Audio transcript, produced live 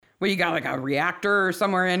Well, you got like a reactor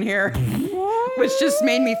somewhere in here, which just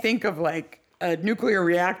made me think of like a nuclear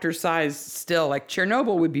reactor size still. Like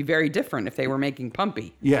Chernobyl would be very different if they were making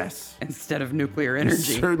pumpy. Yes. Instead of nuclear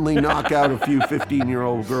energy. Certainly knock out a few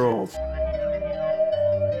 15-year-old girls.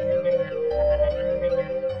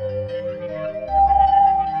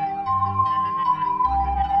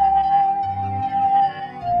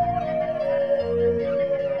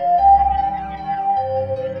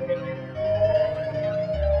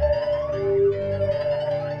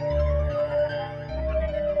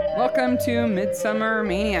 Welcome to Midsummer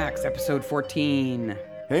Maniacs, episode 14.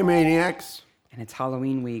 Hey, Maniacs. And it's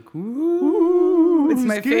Halloween week. Ooh, it's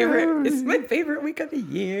my scary. favorite. It's my favorite week of the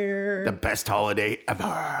year. The best holiday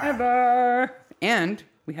ever. Ever. And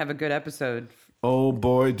we have a good episode. Oh,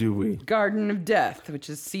 boy, do we. Garden of Death, which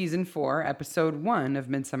is season 4, episode 1 of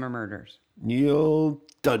Midsummer Murders. Neil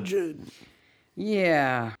Dudgeon.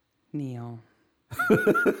 Yeah, Neil.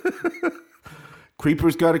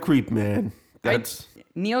 Creeper's got a creep, man. That's...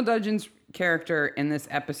 Neil Dudgeon's character in this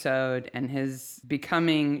episode and his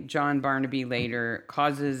becoming John Barnaby later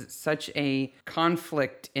causes such a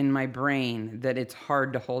conflict in my brain that it's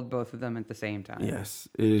hard to hold both of them at the same time. Yes,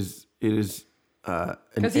 it is.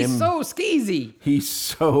 Because he's so skeezy. He's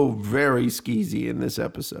so very skeezy in this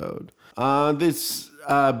episode.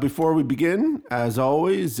 Before we begin, as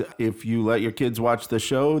always, if you let your kids watch the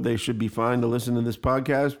show, they should be fine to listen to this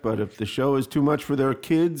podcast. But if the show is too much for their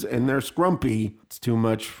kids and they're scrumpy, it's too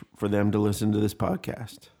much for them to listen to this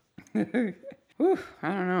podcast. Whew, I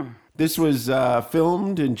don't know. This was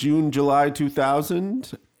filmed in July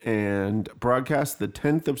 2000 and broadcast the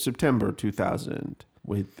 10th of September 2000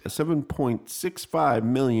 with 7.65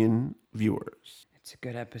 million viewers. It's a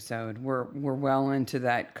good episode. We're well into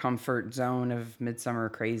that comfort zone of midsummer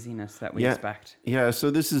craziness that we expect. Yeah, so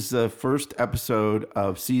this is the first episode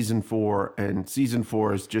of season 4, and season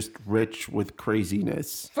 4 is just rich with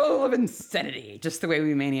craziness. Full of insanity, just the way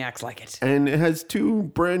we maniacs like it. And it has 2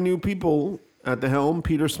 brand new people at the helm.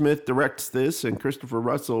 Peter Smith directs this, and Christopher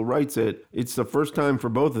Russell writes it. It's the first time for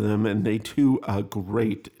both of them, and they do a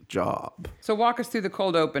great job. So walk us through the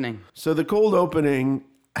cold opening. So the cold opening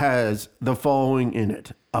has the following in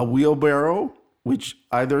it. A wheelbarrow, which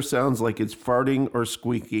either sounds like it's farting or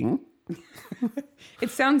squeaking. It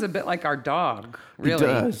sounds a bit like our dog, really.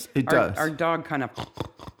 It does. Our dog kind of...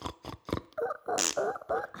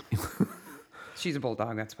 She's a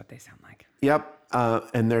bulldog, that's what they sound like. Yep.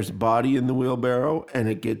 And there's a body in the wheelbarrow, and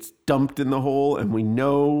it gets dumped in the hole, and we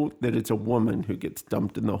know that it's a woman who gets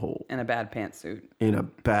dumped in the hole. In a bad pantsuit.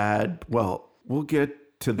 We'll get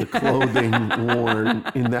to the clothing worn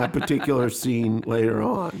in that particular scene later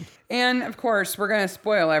on. And, of course, we're going to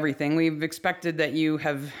spoil everything. We've expected that you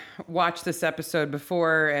have watched this episode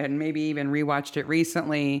before and maybe even rewatched it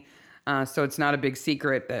recently, so it's not a big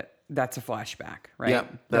secret that that's a flashback, right? Yeah,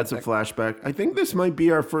 that's a flashback. I think this might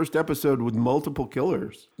be our first episode with multiple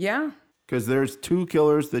killers. Yeah? Because there's 2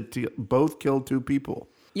 killers that both killed 2 people.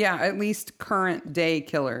 Yeah, at least current day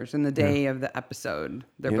killers in the day of the episode.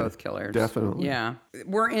 They're both killers. Definitely. Yeah.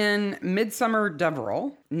 We're in Midsummer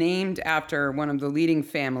Deverell, named after one of the leading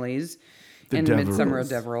families in Midsummer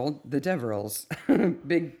Deverell, the Deverells.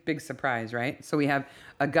 Big surprise, right? So we have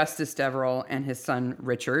Augustus Deverell and his son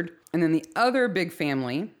Richard. And then the other big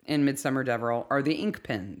family in Midsummer Deverell are the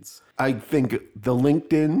Inkpens. I think the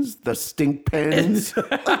LinkedIns, the stink pens.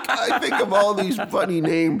 I think of all these funny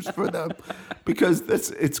names for them because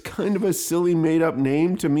it's kind of a silly made up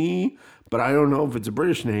name to me, but I don't know if it's a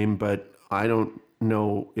British name, but I don't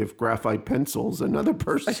know if Graphite Pencil's another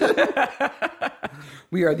person.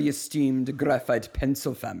 We are the esteemed Graphite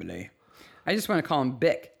Pencil family. I just want to call them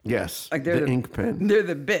Bic. Yes, like they're the ink pen. They're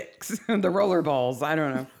the Bics, the roller balls. I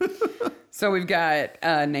don't know. So we've got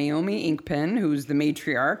Naomi Inkpen, who's the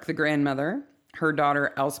matriarch, the grandmother, her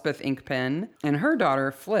daughter Elspeth Inkpen, and her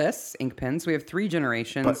daughter Fliss Inkpen. So we have 3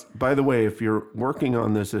 generations. But by the way, if you're working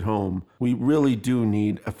on this at home, we really do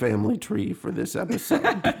need a family tree for this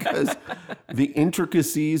episode because the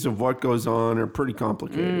intricacies of what goes on are pretty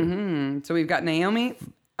complicated. Mm-hmm. So we've got Naomi,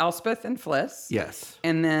 Elspeth, and Fliss. Yes.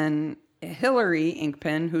 And then Hilary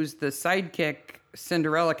Inkpen, who's the sidekick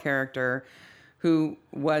Cinderella character, who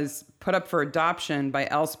was put up for adoption by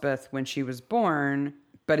Elspeth when she was born,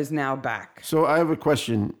 but is now back. So I have a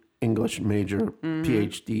question, English major,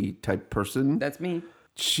 PhD type person. That's me.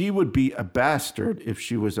 She would be a bastard if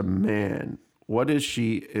she was a man. What is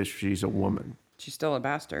she if she's a woman? She's still a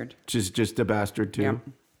bastard. She's just a bastard too? Yep.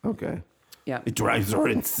 Okay. Yeah. It drives her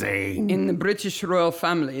insane. In the British royal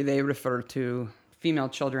family, they refer to female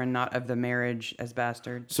children not of the marriage as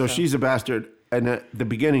bastards. So she's a bastard. And at the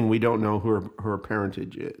beginning, we don't know who her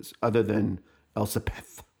parentage is, other than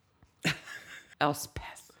Elspeth.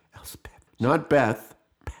 Elspeth. Elspeth. Not Beth.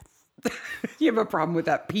 You have a problem with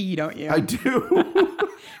that P, don't you? I do.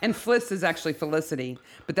 And Fliss is actually Felicity,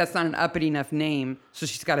 but that's not an uppity enough name, so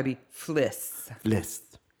she's got to be Fliss. Fliss.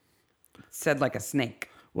 Said like a snake.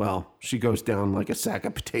 Well, she goes down like a sack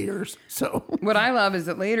of potatoes, so. What I love is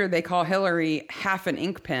that later they call Hillary half an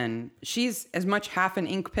ink pen. She's as much half an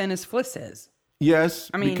ink pen as Fliss is. Yes,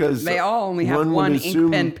 I mean, because they all only have one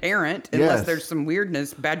ink pen parent, unless Yes. there's some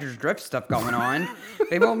weirdness, Badger's Drift stuff going on.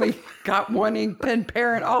 They've only got one ink pen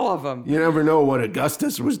parent, all of them. You never know what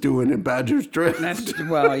Augustus was doing in Badger's Drift.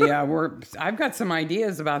 Well, yeah, I've got some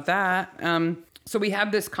ideas about that. So we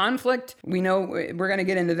have this conflict. We know we're going to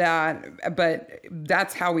get into that, but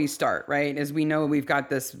that's how we start, right? As we know, we've got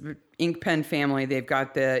this ink pen family. They've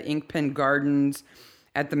got the ink pen gardens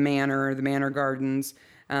at the manor gardens.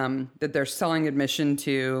 That they're selling admission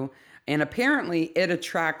to. And apparently it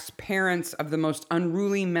attracts parents of the most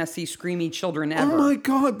unruly, messy, screamy children ever. Oh my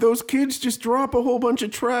God, those kids just drop a whole bunch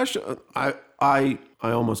of trash. I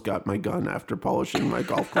almost got my gun after polishing my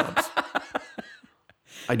golf clubs.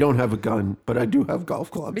 I don't have a gun, but I do have golf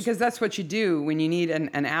clubs. Because that's what you do when you need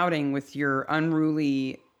an outing with your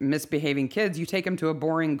unruly, misbehaving kids. You take them to a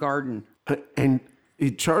boring garden. And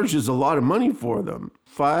it charges a lot of money for them.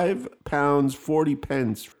 £5, 40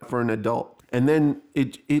 pence for an adult. And then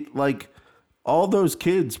it like all those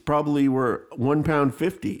kids probably were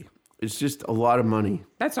 £1.50. It's just a lot of money.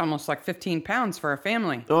 That's almost like 15 pounds for a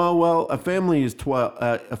family. Oh, well, a family is 12,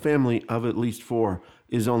 a family of at least 4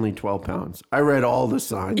 is only 12 pounds. I read all the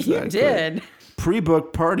signs. You did.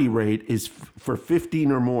 Pre-book party rate is for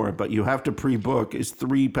 15 or more, but you have to pre-book is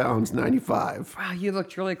 £3.95. Wow, you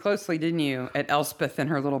looked really closely, didn't you, at Elspeth in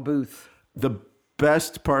her little booth. The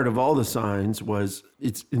best part of all the signs was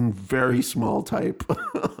it's in very small type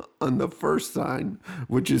on the first sign,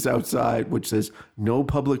 which is outside, which says no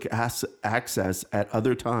public access at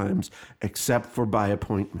other times except for by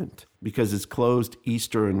appointment because it's closed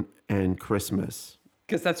Easter and Christmas.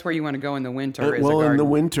 Because that's where you want to go in the winter. Well, in the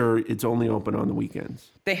winter, it's only open on the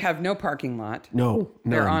weekends. They have no parking lot. No.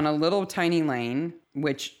 They're on a little tiny lane,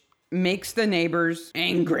 which makes the neighbors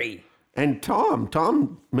angry. And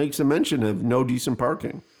Tom makes a mention of no decent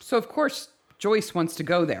parking. So, of course, Joyce wants to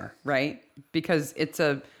go there, right? Because it's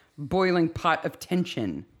a boiling pot of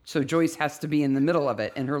tension. So Joyce has to be in the middle of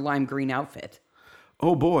it in her lime green outfit.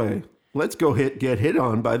 Oh, boy. Let's go get hit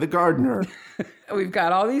on by the gardener. We've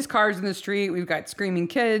got all these cars in the street. We've got screaming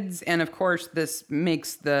kids. And, of course, this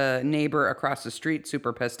makes the neighbor across the street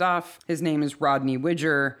super pissed off. His name is Rodney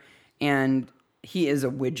Widger, and he is a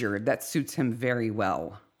Widger. That suits him very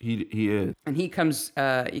well. He is. And he comes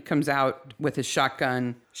out with his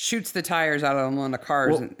shotgun, shoots the tires out of one of the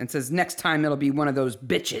cars, and says, next time it'll be one of those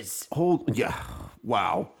bitches.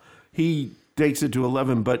 Wow. He takes it to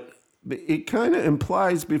 11, but it kind of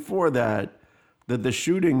implies before that the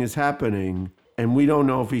shooting is happening, and we don't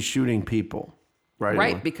know if he's shooting people.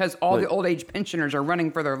 Right, because all the old age pensioners are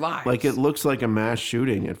running for their lives. Like it looks like a mass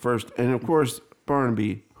shooting at first. And of course,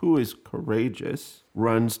 Barnaby, who is courageous,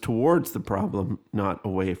 runs towards the problem, not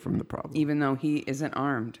away from the problem. Even though he isn't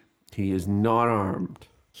armed. He is not armed.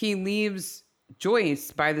 He leaves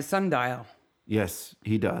Joyce by the sundial. Yes,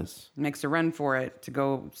 he does. Makes a run for it to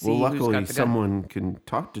go see well, who's luckily, got the someone can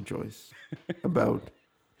talk to Joyce about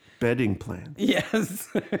bedding plans. Yes.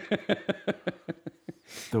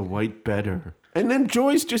 The white bedder. And then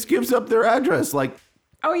Joyce just gives up their address like...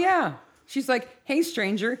 Oh, yeah. She's like, hey,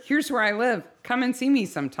 stranger, here's where I live. Come and see me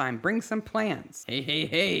sometime. Bring some plants.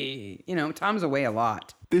 Hey. You know, Tom's away a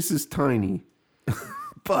lot. This is tiny.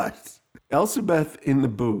 But Elspeth in the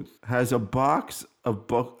booth has a box of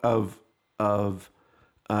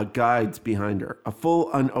guides behind her. A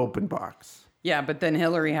full unopened box. Yeah, but then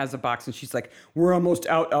Hillary has a box and she's like, we're almost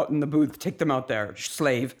out in the booth. Take them out there,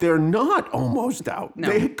 slave. They're not almost out. No.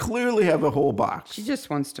 They clearly have a whole box. She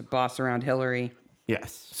just wants to boss around Hillary.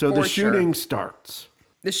 Yes. So the shooting starts.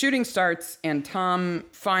 The shooting starts and Tom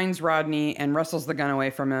finds Rodney and wrestles the gun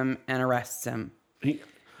away from him and arrests him.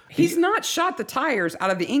 He's not shot the tires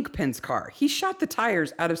out of the ink pen's car. He shot the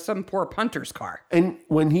tires out of some poor punter's car. And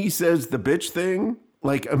when he says the bitch thing,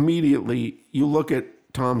 like immediately you look at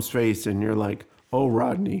Tom's face and you're like, oh,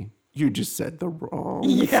 Rodney, you just said the wrong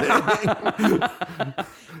thing.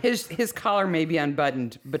 His collar may be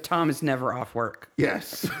unbuttoned, but Tom is never off work.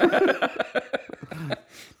 Yes.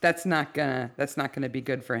 That's not gonna be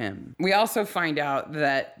good for him. We also find out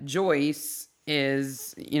that Joyce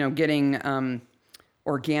is, getting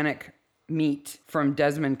organic meat from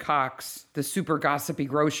Desmond Cox, the super gossipy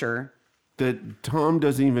grocer. That Tom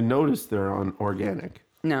doesn't even notice they're on organic.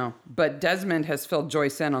 No, but Desmond has filled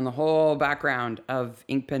Joyce in on the whole background of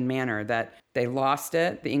Inkpen Manor, that they lost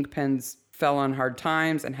it. The Inkpens fell on hard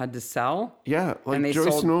times and had to sell. Yeah, like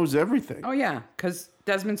Joyce knows everything. Oh, yeah, because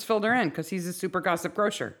Desmond's filled her in because he's a super gossip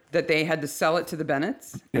grocer. That they had to sell it to the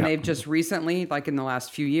Bennetts. And they've just recently, like in the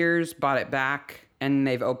last few years, bought it back. And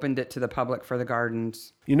they've opened it to the public for the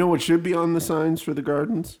gardens. You know what should be on the signs for the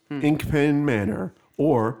gardens? Inkpen Manor,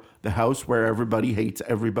 or the house where everybody hates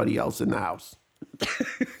everybody else in the house.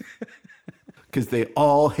 Because they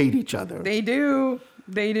all hate each other. They do.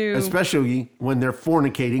 They do. Especially when they're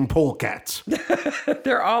fornicating polecats.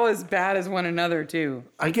 They're all as bad as one another, too.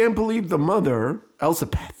 I can't believe the mother,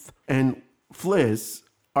 Elspeth, and Fliss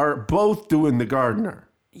are both doing the gardener.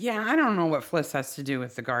 Yeah, I don't know what Fliss has to do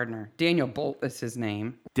with the gardener. Daniel Bolt is his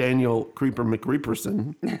name. Daniel Creeper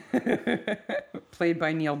McReeperson. Played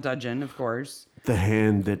by Neil Dudgeon, of course. The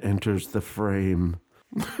hand that enters the frame.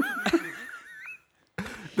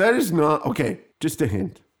 That is not... Okay, just a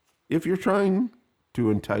hint. If you're trying to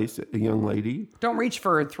entice a young lady... Don't reach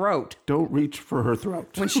for her throat. Don't reach for her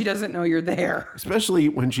throat. When she doesn't know you're there. Especially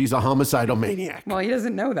when she's a homicidal maniac. Well, he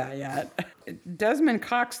doesn't know that yet. Desmond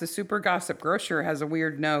Cox, the super gossip grocer, has a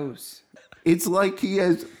weird nose. It's like he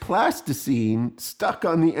has plasticine stuck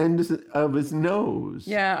on the end of his nose.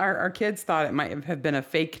 Yeah, our kids thought it might have been a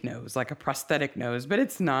fake nose, like a prosthetic nose, but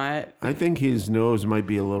it's not. I think his nose might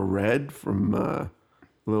be a little red from a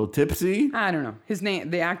little tipsy. I don't know. His name,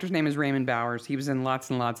 the actor's name is Raymond Bowers. He was in lots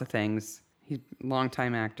and lots of things. He's a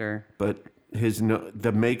longtime actor. But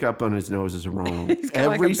the makeup on his nose is wrong.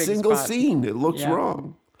 Every like single scene, it looks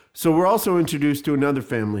wrong. So we're also introduced to another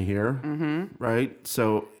family here, right?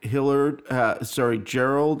 So Gerald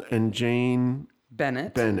and Jane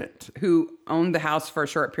Bennett, who owned the house for a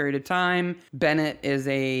short period of time. Bennett is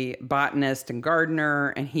a botanist and gardener,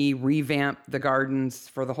 and he revamped the gardens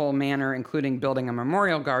for the whole manor, including building a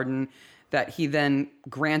memorial garden that he then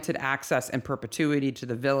granted access in perpetuity to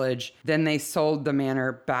the village. Then they sold the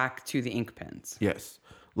manor back to the Inkpens. Yes.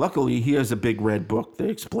 Luckily, he has a big red book that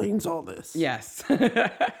explains all this. Yes.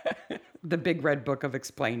 The big red book of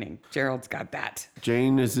explaining. Gerald's got that.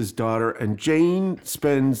 Jane is his daughter, and Jane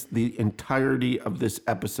spends the entirety of this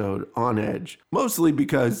episode on edge, mostly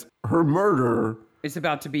because her murder is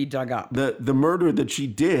about to be dug up. The murder that she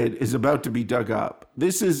did is about to be dug up.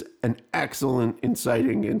 This is an excellent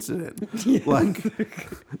inciting incident. Yes.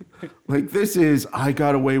 Like this is, I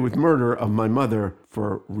got away with murder of my mother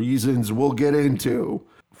for reasons we'll get into.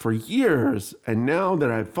 For years, and now that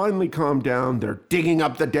I've finally calmed down, they're digging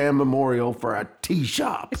up the damn memorial for a tea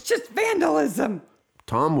shop. It's just vandalism.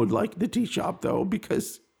 Tom would like the tea shop, though,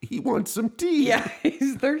 because he wants some tea. Yeah,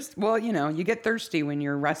 he's thirsty. Well, you get thirsty when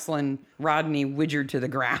you're wrestling Rodney Widger to the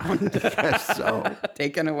ground. I guess so.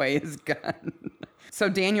 Taking away his gun. So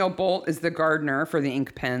Daniel Bolt is the gardener for the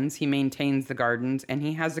Inkpens. He maintains the gardens, and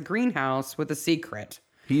he has a greenhouse with a secret.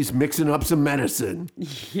 He's mixing up some medicine.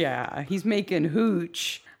 Yeah, he's making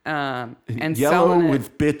hooch. And yellow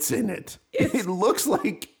with bits in it. It looks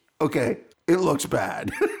like, it looks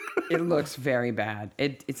bad. It looks very bad.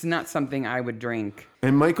 It's not something I would drink.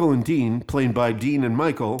 And Michael and Dean, played by Dean and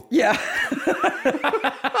Michael. Yeah.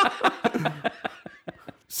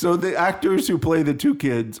 So the actors who play the two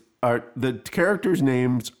kids the characters'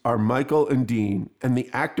 names are Michael and Dean, and the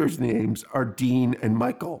actors' names are Dean and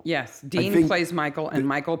Michael. Yes, Dean plays Michael, and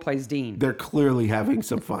Michael plays Dean. They're clearly having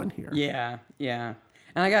some fun here. Yeah.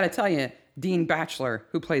 And I got to tell you, Dean Batchelor,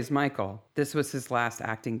 who plays Michael, this was his last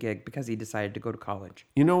acting gig because he decided to go to college.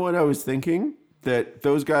 You know what I was thinking? That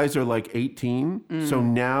those guys are like 18, so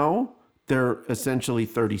now they're essentially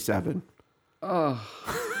 37. Oh.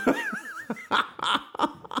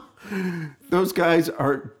 Those guys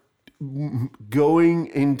are going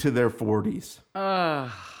into their 40s. I'm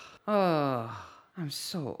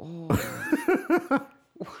so old.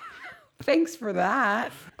 Thanks for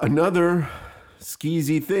that. Another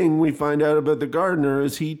skeezy thing we find out about the gardener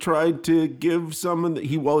is he tried to give some of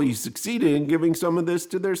he succeeded in giving some of this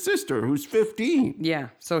to their sister, who's 15. Yeah,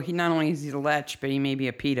 so he not only is he a lech, but he may be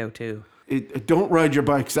a pedo too. Don't ride your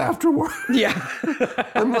bikes afterward. Yeah.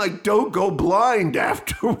 I'm like, don't go blind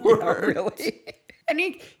afterward. Yeah, really? And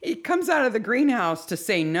he comes out of the greenhouse to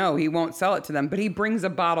say no, he won't sell it to them, but he brings a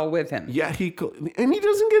bottle with him. Yeah, and he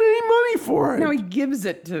doesn't get any money for it. No, he gives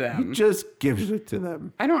it to them. He just gives it to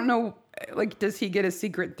them. I don't know, does he get a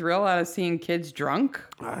secret thrill out of seeing kids drunk?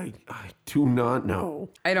 I do not know.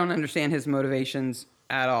 I don't understand his motivations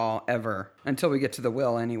at all, ever, until we get to the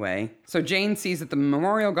will anyway. So Jane sees that the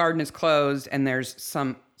memorial garden is closed, and there's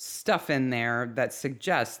some stuff in there that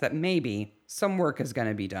suggests that maybe some work is going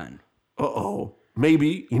to be done. Uh-oh.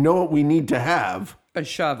 Maybe, you know what we need to have? A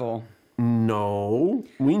shovel. No.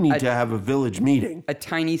 We need to have a village meeting. A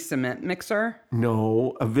tiny cement mixer?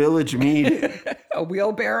 No. A village meeting. A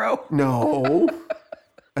wheelbarrow? No.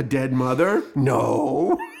 A dead mother?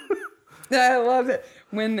 No. I love it.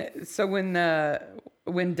 When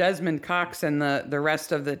Desmond Cox and the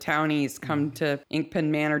rest of the townies come to Inkpen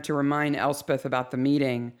Manor to remind Elspeth about the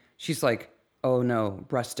meeting, she's like, "Oh no,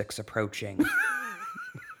 Rustic's approaching."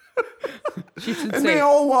 She should And say, they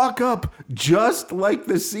all walk up just like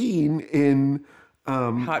the scene in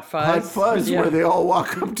Hot Fuzz, where they all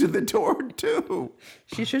walk up to the door too.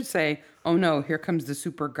 She should say, "Oh no, here comes the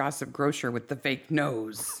super gossip grocer with the fake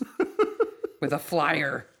nose, with a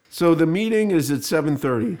flyer." So the meeting is at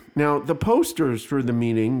 7:30. Now, the posters for the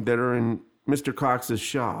meeting that are in Mr. Cox's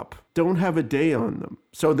shop don't have a day on them.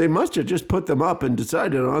 So they must have just put them up and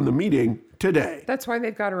decided on the meeting today. That's why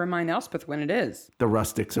they've got to remind Elspeth when it is. The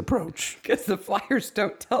rustics approach. Because the flyers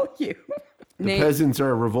don't tell you. The peasants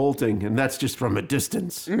are revolting, and that's just from a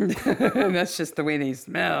distance. That's just the way they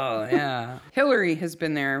smell, yeah. Hillary has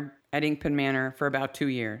been there at Inkpen Manor for about 2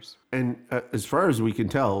 years. And as far as we can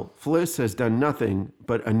tell, Fliss has done nothing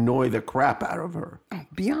but annoy the crap out of her. Oh,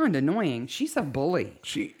 beyond annoying, she's a bully.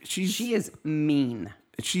 She is mean.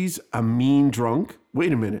 She's a mean drunk.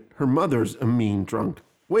 Wait a minute. Her mother's a mean drunk.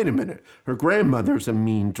 Wait a minute. Her grandmother's a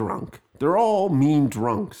mean drunk. They're all mean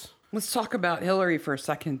drunks. Let's talk about Hillary for a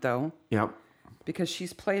second, though. Yep. Because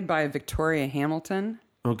she's played by Victoria Hamilton.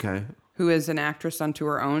 Okay. Who is an actress unto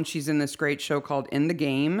her own. She's in this great show called In the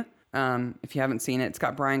Game. If you haven't seen it, it's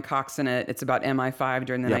got Brian Cox in it. It's about MI5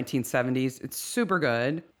 during the 1970s. It's super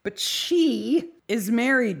good. But she is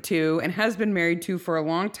married to, and has been married to for a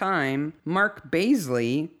long time, Mark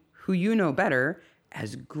Baisley, who you know better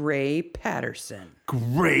as Gray Patterson.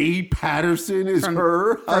 Gray Patterson is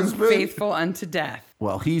her husband? From Faithful Unto Death.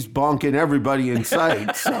 Well, he's bonking everybody in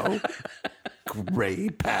sight, so... Gray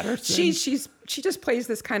Patterson. She just plays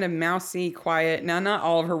this kind of mousy, quiet. Now, not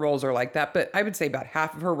all of her roles are like that, but I would say about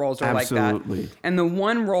half of her roles are like that. Absolutely. And the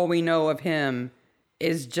one role we know of him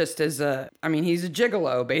is just as he's a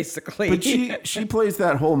gigolo, basically. But she plays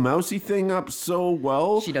that whole mousy thing up so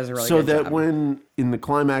well. She does a really good job. So that when, in the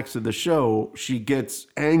climax of the show, she gets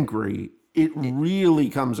angry, it really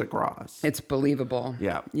comes across. It's believable.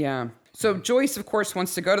 Yeah. Yeah. So Joyce, of course,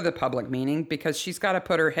 wants to go to the public meeting because she's got to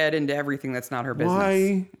put her head into everything that's not her business.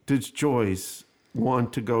 Why does Joyce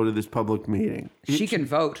want to go to this public meeting? She can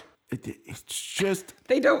vote. It's just...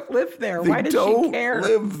 They don't live there. Why does she care? They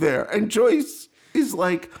don't live there. And Joyce is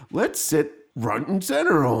like, let's sit front and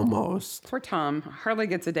center almost. Poor Tom hardly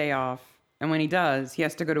gets a day off. And when he does, he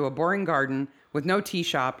has to go to a boring garden with no tea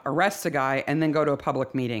shop, arrest a guy, and then go to a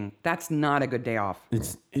public meeting. That's not a good day off.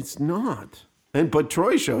 It's not. But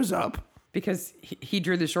Troy shows up. Because he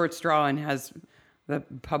drew the short straw and has the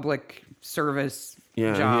public service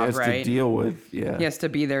job, he has right? to deal with, He has to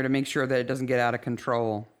be there to make sure that it doesn't get out of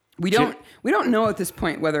control. We don't know at this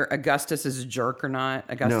point whether Augustus is a jerk or not,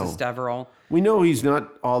 Augustus Deverell. We know he's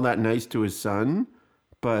not all that nice to his son,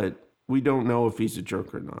 but we don't know if he's a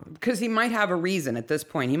jerk or not. Because he might have a reason at this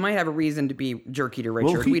point. He might have a reason to be jerky to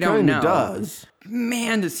Richard. Well, he we don't know. Does.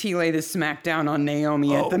 Man, does he lay the smack down on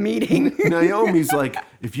Naomi at the meeting. Naomi's like,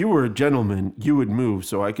 if you were a gentleman, you would move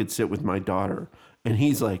so I could sit with my daughter. And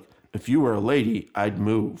he's like, if you were a lady, I'd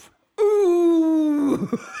move.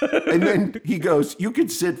 Ooh. And then he goes, you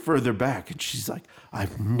could sit further back. And she's like,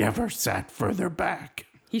 I've never sat further back.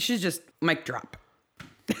 He should just mic drop.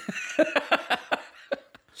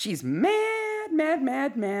 She's mad.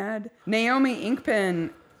 Naomi Inkpen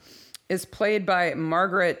is played by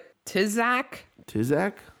Margaret Tizak.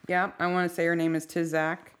 Tizak? Yeah, I want to say her name is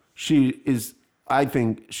Tizak. She is, I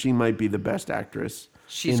think she might be the best actress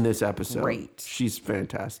in this episode. Great. She's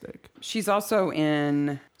fantastic. She's also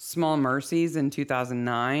in Small Mercies in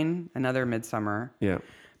 2009, another Midsummer. Yeah.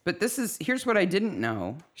 But here's what I didn't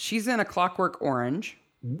know. She's in A Clockwork Orange.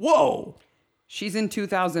 Whoa. She's in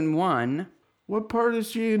 2001. What part is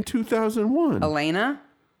she in 2001? Elena.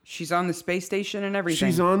 She's on the space station and everything.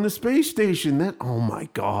 She's on the space station. Oh my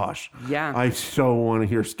gosh. Yeah. I so want to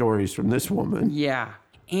hear stories from this woman. Yeah.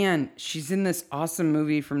 And she's in this awesome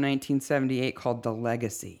movie from 1978 called The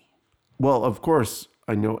Legacy. Well, of course,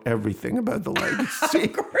 I know everything about The Legacy.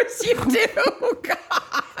 Of course you do.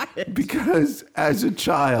 God. Because as a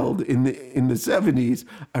child in the 70s,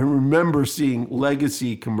 I remember seeing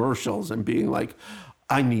Legacy commercials and being like,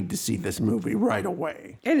 I need to see this movie right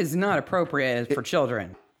away. It is not appropriate for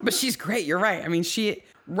children. But she's great. You're right. I mean, she,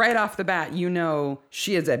 right off the bat, you know,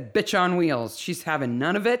 she is a bitch on wheels. She's having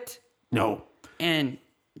none of it. No. And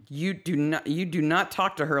you do not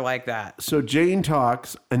talk to her like that. So Jane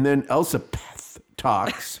talks, and then Elspeth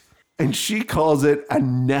talks, And she calls it a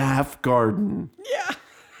naff garden. Yeah.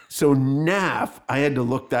 So naff, I had to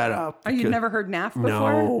look that up. Oh, you've never heard naff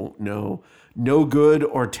before? No good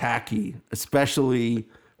or tacky, especially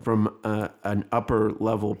from an upper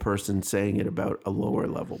level person saying it about a lower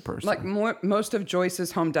level person. Like most of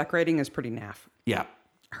Joyce's home decorating is pretty naff. Yeah.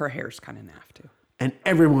 Her hair's kind of naff too. And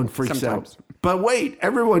everyone freaks out. But wait,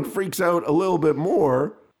 everyone freaks out a little bit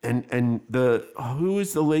more. And who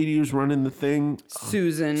is the lady who's running the thing?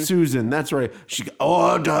 Susan, that's right. She's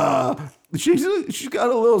got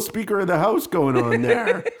a little speaker of the house going on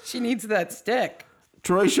there. She needs that stick.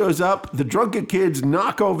 Troy shows up. The drunken kids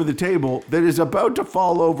knock over the table that is about to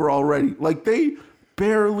fall over already. Like they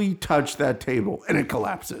barely touch that table and it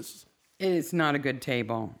collapses. It is not a good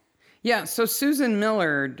table. Yeah, so Susan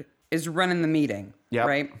Millard is running the meeting,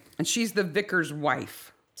 right? And she's the vicar's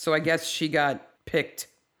wife. So I guess she got picked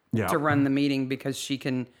to run the meeting because she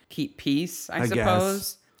can keep peace, I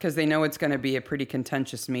suppose. Because they know it's going to be a pretty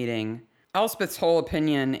contentious meeting. Elspeth's whole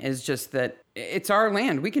opinion is just that it's our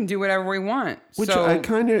land. We can do whatever we want. Which so I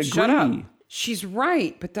kind of agree. Shut up. She's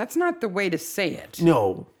right, but that's not the way to say it.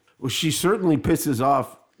 No. Well, she certainly pisses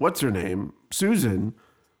off, what's her name? Susan,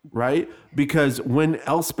 right? Because when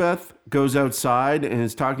Elspeth goes outside and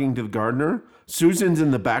is talking to the gardener, Susan's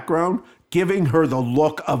in the background giving her the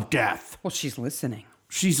look of death. Well, she's listening.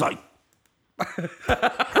 She's like,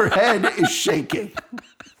 her head is shaking.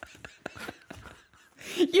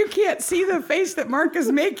 You can't see the face that Mark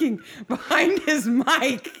is making behind his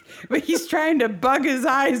mic, but he's trying to bug his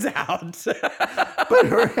eyes out. But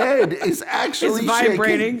her head is actually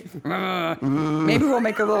vibrating. Maybe we'll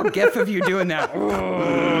make a little gif of you doing that.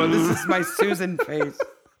 This is my Susan face.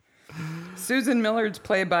 Susan Millard's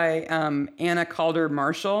played by Anna Calder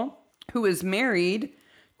Marshall, who is married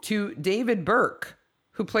to David Burke,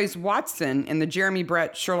 who plays Watson in the Jeremy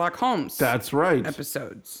Brett Sherlock Holmes. That's right.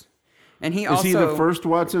 Episodes. And is he the first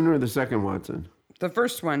Watson or the second Watson? The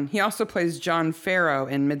first one. He also plays John Farrow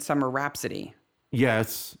in Midsummer Rhapsody.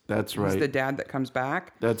 Yes, that's right. He's the dad that comes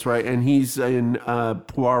back. That's right. And he's in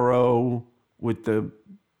Poirot with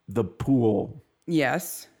the pool.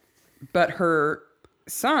 Yes. But her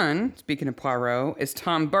son, speaking of Poirot, is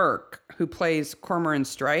Tom Burke, who plays Cormoran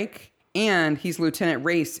Strike. And he's Lieutenant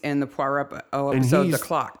Race in the Poirot episode, The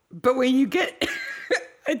Clock. But when you get...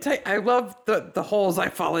 I love the holes I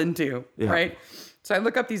fall into, right? So I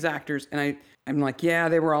look up these actors, and I'm like, yeah,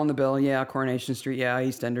 they were all in the bill. Yeah, Coronation Street. Yeah,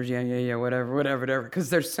 EastEnders. Yeah, whatever. Because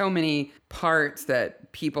there's so many parts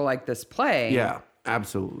that people like this play. Yeah,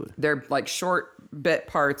 absolutely. They're like short bit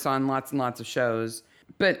parts on lots and lots of shows.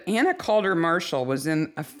 But Anna Calder Marshall was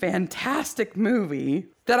in a fantastic movie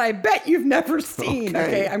that I bet you've never seen.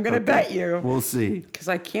 Okay, I'm going to bet you. We'll see. Because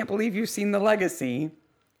I can't believe you've seen The Legacy.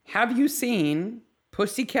 Have you seen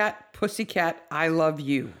Pussycat, I Love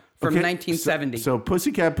You from 1970? So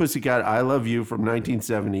Pussycat, I Love You from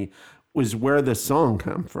 1970 was where the song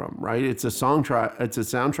come from, right? It's a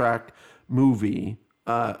soundtrack movie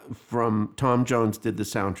from Tom Jones did the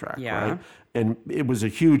soundtrack, right? And it was a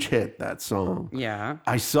huge hit, that song. Yeah.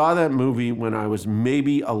 I saw that movie when I was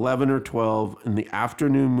maybe 11 or 12 in the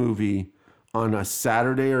afternoon movie on a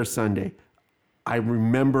Saturday or Sunday. I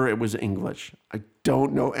remember it was English. I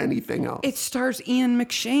don't know anything else. It stars Ian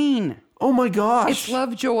McShane. Oh my gosh. It's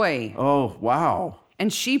Lovejoy. Oh, wow.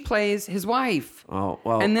 And she plays his wife. Oh,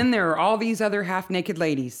 well. And then there are all these other half-naked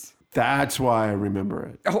ladies. That's why I remember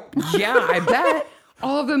it. Oh, yeah, I bet.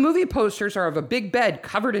 All of the movie posters are of a big bed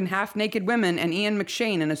covered in half-naked women and Ian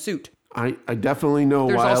McShane in a suit. I definitely know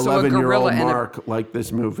why 11-year-old Mark liked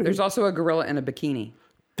this movie. There's also a gorilla in a bikini.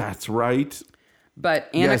 That's right. But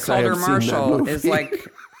Anna Calder Marshall is like,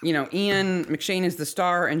 Ian McShane is the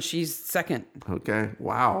star and she's second. Okay.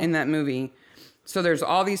 Wow. In that movie. So there's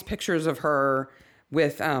all these pictures of her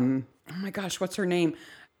with, oh my gosh, what's her name?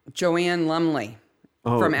 Joanne Lumley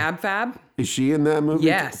from Ab Fab. Is she in that movie?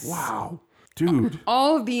 Yes. Wow. Dude.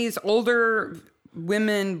 All of these older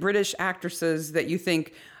women, British actresses that you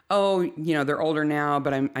think, they're older now,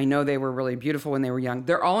 but I know they were really beautiful when they were young.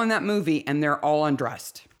 They're all in that movie and they're all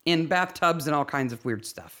undressed in bathtubs and all kinds of weird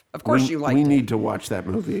stuff. Of course you liked it. We need to watch that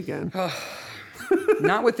movie again.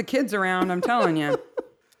 Not with the kids around, I'm telling you.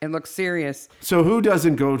 It looks serious. So who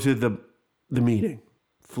doesn't go to the meeting?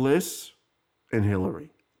 Fliss and Hillary.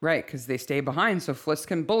 Right, because they stay behind so Fliss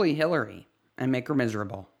can bully Hillary and make her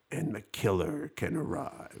miserable. And the killer can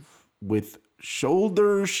arrive with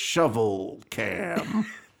shoulder shovel cam.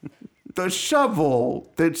 The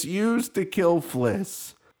shovel that's used to kill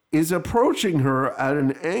Fliss is approaching her at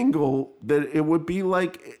an angle that it would be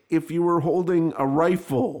like if you were holding a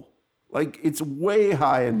rifle. Like it's way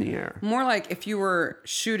high in the air. More like if you were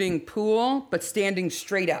shooting pool, but standing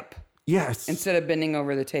straight up. Yes. Instead of bending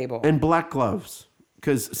over the table. And black gloves.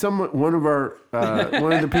 Because one of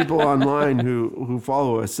the people online who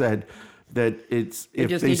follow us said that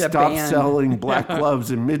if they stop selling black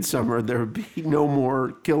gloves in Midsommar, there would be no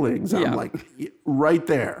more killings. I'm like, right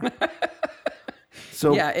there.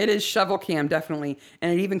 So yeah, it is shovel cam, definitely.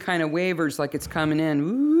 And it even kind of wavers like it's coming in.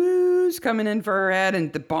 Ooh, it's coming in for her head,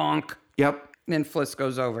 and the bonk. Yep. And then Fliss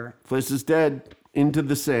goes over. Fliss is dead into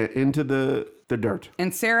the sand, into the dirt.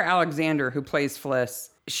 And Sarah Alexander, who plays Fliss,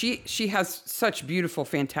 she has such beautiful,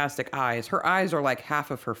 fantastic eyes. Her eyes are like half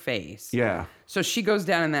of her face. Yeah. So she goes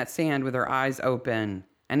down in that sand with her eyes open,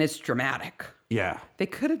 and it's dramatic. Yeah. They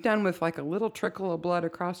could have done with like a little trickle of blood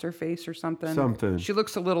across her face or something. Something. She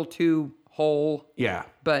looks a little too whole. Yeah.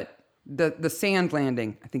 But the sand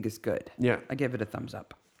landing, I think, is good. Yeah. I give it a thumbs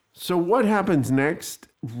up. So what happens next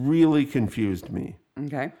really confused me.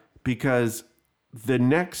 Okay. Because the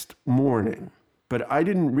next morning, but I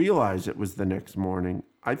didn't realize it was the next morning.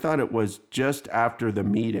 I thought it was just after the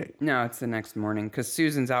meeting. No, it's the next morning because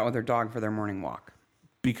Susan's out with her dog for their morning walk.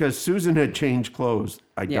 Because Susan had changed clothes.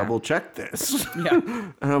 I double-checked this. Yeah.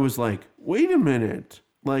 And I was like, wait a minute.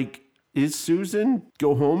 Like, is Susan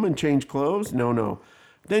go home and change clothes? No.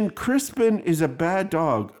 Then Crispin is a bad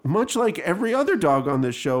dog, much like every other dog on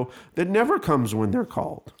this show that never comes when they're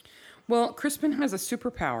called. Well, Crispin has a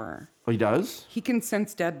superpower. Oh, he does? He can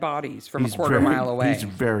sense dead bodies from a quarter mile away. He's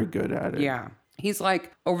very good at it. Yeah. He's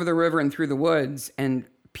like over the river and through the woods and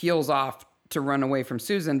peels off to run away from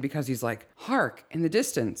Susan because he's like, hark, in the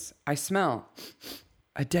distance, I smell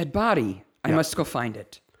a dead body. I must go find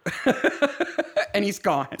it. And he's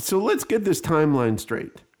gone. So let's get this timeline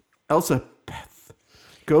straight. Elsa Beth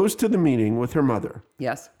goes to the meeting with her mother.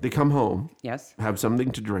 Yes. They come home. Yes. Have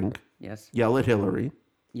something to drink. Yes. Yell at Hillary.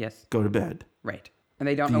 Yes. Go to bed. Right. And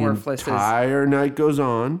they don't know where Fliss is. The entire night goes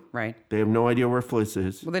on. Right. They have no idea where Fliss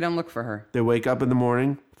is. Well, they don't look for her. They wake up in the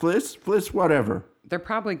morning. Fliss, whatever. They're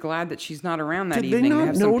probably glad that she's not around that Did evening. they to not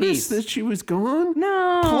have some notice peace. that she was gone?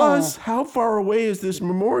 No. Plus, how far away is this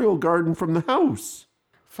memorial garden from the house?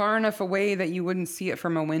 Far enough away that you wouldn't see it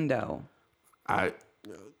from a window. I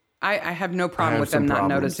have no problem with them not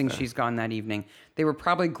noticing she's gone that evening. They were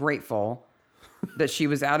probably grateful that she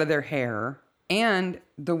was out of their hair. And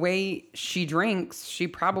the way she drinks, she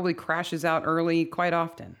probably crashes out early quite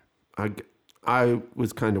often. I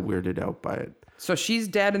was kind of weirded out by it. So she's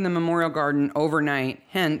dead in the memorial garden overnight,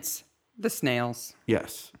 hence the snails.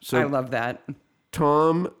 Yes. So I love that.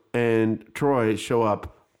 Tom and Troy show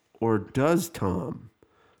up, or does Tom?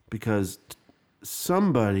 Because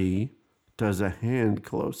somebody does a hand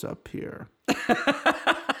close-up here.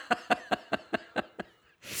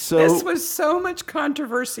 So this was so much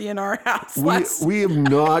controversy in our house. We have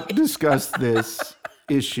not discussed this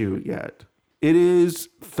issue yet. It is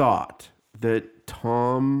thought that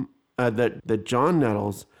that John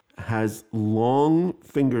Nettles has long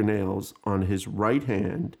fingernails on his right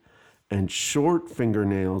hand and short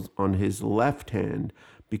fingernails on his left hand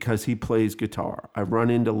because he plays guitar. I've run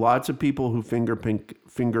into lots of people who finger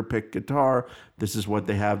pick guitar. This is what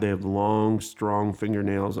they have. They have long, strong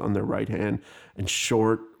fingernails on their right hand and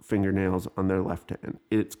short fingernails on their left hand.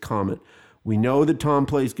 It's common. We know that Tom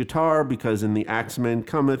plays guitar because in The Axeman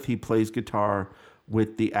Cometh, he plays guitar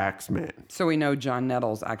with the Axeman. So we know John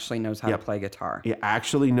Nettles actually knows how to play guitar. He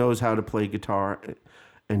actually knows how to play guitar,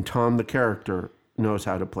 and Tom, the character, knows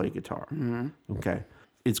how to play guitar. Mm-hmm. Okay.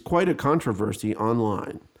 It's quite a controversy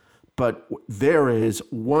online, but there is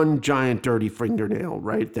one giant dirty fingernail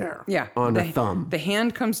right there on a thumb. The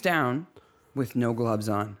hand comes down with no gloves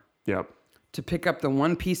on. Yep. To pick up the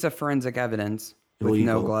one piece of forensic evidence with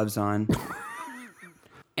no gloves on.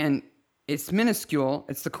 And it's minuscule.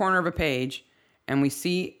 It's the corner of a page. And we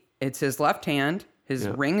see it's his left hand. His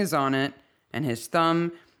ring is on it. And his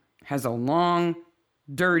thumb has a long,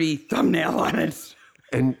 dirty thumbnail on it.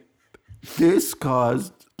 And this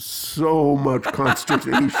caused so much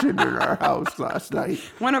consternation in our house last night.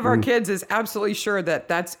 One of our kids is absolutely sure that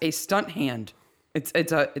that's a stunt hand. It's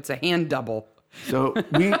a hand double. So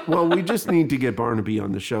we just need to get Barnaby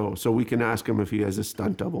on the show so we can ask him if he has a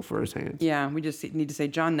stunt double for his hands. Yeah, we just need to say,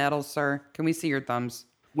 John Nettles, sir, can we see your thumbs?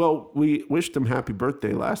 Well, we wished him happy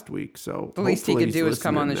birthday last week, so the least he could do is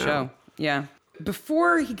come on the show. Yeah.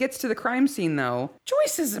 Before he gets to the crime scene, though,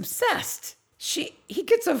 Joyce is obsessed. He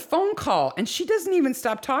gets a phone call, and she doesn't even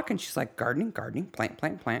stop talking. She's like, gardening, plant,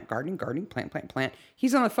 gardening, plant.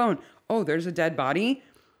 He's on the phone. Oh, there's a dead body.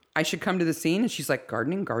 I should come to the scene. And she's like,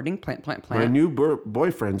 gardening, plant. My new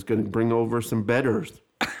boyfriend's going to bring over some bedders.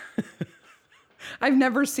 I've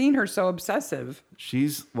never seen her so obsessive.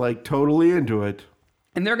 She's like totally into it.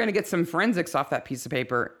 And they're going to get some forensics off that piece of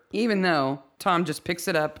paper, even though Tom just picks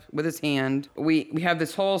it up with his hand. We have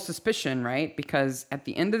this whole suspicion, right? Because at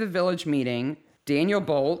the end of the village meeting, Daniel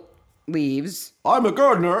Bolt leaves. I'm a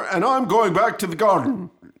gardener, and I'm going back to the garden.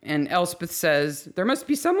 And Elspeth says, there must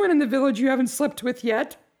be someone in the village you haven't slept with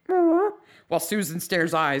yet. While Susan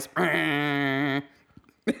stares eyes.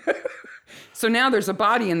 So now there's a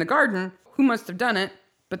body in the garden. Who must have done it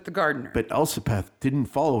but the gardener? But Elspeth didn't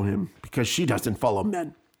follow him because she doesn't follow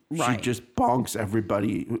men. Right. She just bonks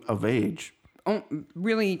everybody of age. Oh,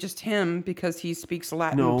 really, just him because he speaks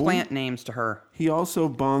Latin plant names to her. He also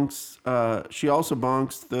bonks, she also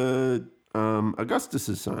bonks the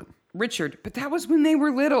Augustus's son. Richard, but that was when they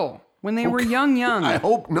were little. When they were young. I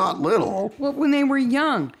hope not little. Well, when they were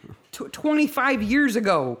young. 25 years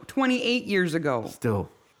ago. 28 years ago. Still.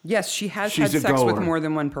 Yes, she's had sex with more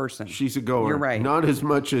than one person. She's a goer. You're right. Not as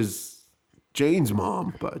much as Jane's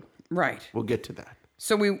mom, but right. We'll get to that.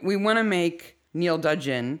 So we want to make Neil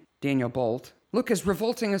Dudgeon, Daniel Bolt, look as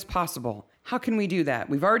revolting as possible. How can we do that?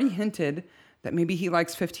 We've already hinted that maybe he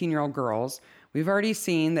likes 15-year-old girls. We've already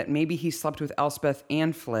seen that maybe he slept with Elspeth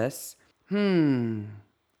and Fliss.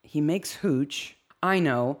 He makes hooch. I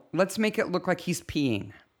know. Let's make it look like he's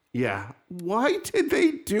peeing. Yeah. Why did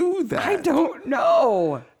they do that? I don't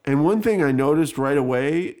know. And one thing I noticed right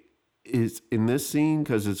away is in this scene,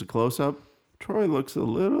 because it's a close-up, Troy looks a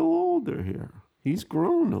little older here. He's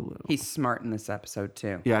grown a little. He's smart in this episode,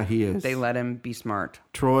 too. Yeah, he is. They let him be smart.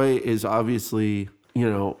 Troy is obviously,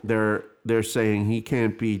 they're saying he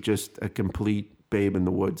can't be just a complete babe in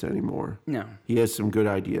the woods anymore. No. He has some good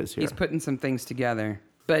ideas here. He's putting some things together.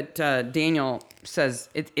 But Daniel says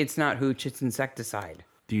it's not hooch, it's insecticide.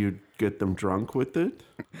 Do you get them drunk with it?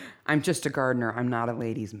 I'm just a gardener. I'm not a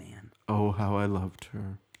ladies' man. Oh, how I loved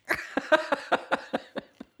her.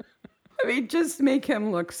 I mean, just make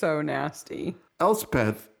him look so nasty.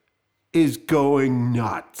 Elspeth is going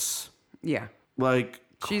nuts. Yeah. Like,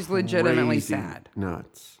 she's legitimately sad.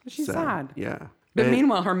 Nuts. She's sad. Yeah. But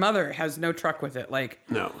meanwhile, her mother has no truck with it. Like,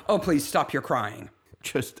 no. Oh, please stop your crying.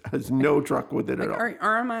 Just has no truck with it at all.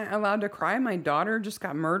 Am I allowed to cry? My daughter just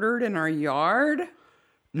got murdered in our yard?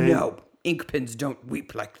 No. Ink pens don't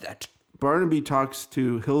weep like that. Barnaby talks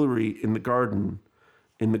to Hillary in the garden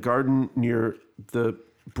near the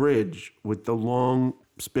bridge with the long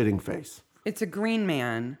spitting face. It's a green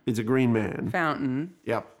man. It's a green man. Fountain.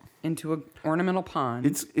 Yep. Into an ornamental pond.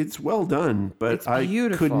 It's well done, but it's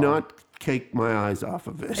beautiful. I could not take my eyes off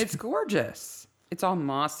of it. It's gorgeous. It's all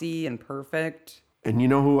mossy and perfect. And you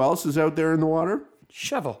know who else is out there in the water?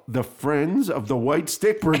 Shovel. The Friends of the White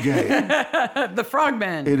Stick Brigade. The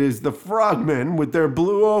frogmen. It is the frogmen with their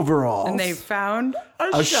blue overalls. And they found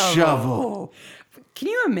a shovel. Can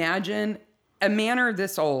you imagine a manor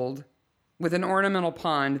this old with an ornamental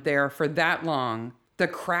pond there for that long? The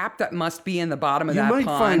crap that must be in the bottom of that pond. You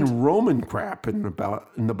might find Roman crap in the bottom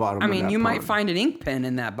of that pond. I mean, you might find an ink pen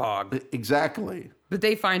in that bog. Exactly. But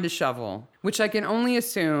they find a shovel, which I can only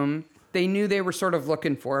assume they knew they were sort of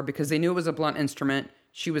looking for because they knew it was a blunt instrument.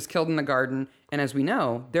 She was killed in the garden. And as we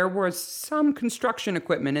know, there was some construction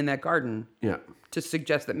equipment in that garden. Yeah. To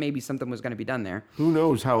suggest that maybe something was going to be done there. Who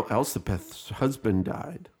knows how Elspeth's husband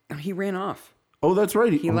died? He ran off. Oh, that's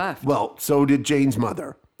right. He left. Well, so did Jane's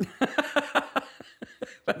mother.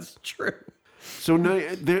 That's true. So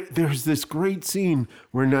there's this great scene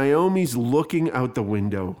where Naomi's looking out the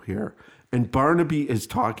window here, and Barnaby is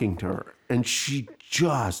talking to her, and she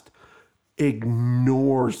just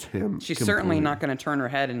ignores him. She's certainly not going to turn her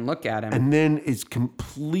head and look at him. And then is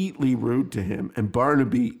completely rude to him. And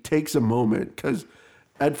Barnaby takes a moment, because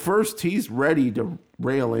at first he's ready to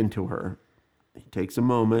rail into her. He takes a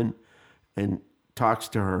moment and talks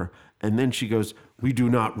to her, and then she goes, "We do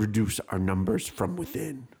not reduce our numbers from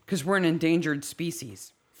within." Because we're an endangered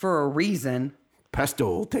species. For a reason. Pesto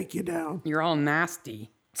will take you down. You're all nasty.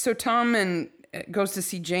 So Tom goes to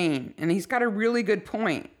see Jane, and he's got a really good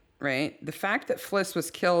point, right? The fact that Fliss was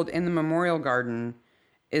killed in the memorial garden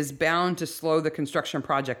is bound to slow the construction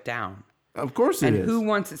project down. Of course it is. And who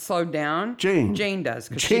wants it slowed down? Jane. Jane does.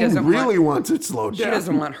 Jane really wants it slowed down. She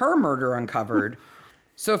doesn't want her murder uncovered.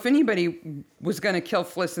 So if anybody was going to kill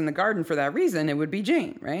Fliss in the garden for that reason, it would be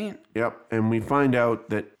Jane, right? Yep. And we find out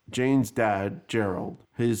that Jane's dad, Gerald,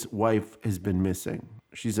 his wife has been missing.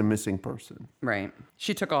 She's a missing person. Right.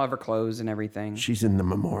 She took all of her clothes and everything. She's in the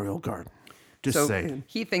memorial garden. Just saying.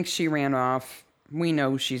 He thinks she ran off. We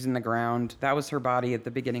know she's in the ground. That was her body at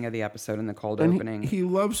the beginning of the episode in the cold opening. He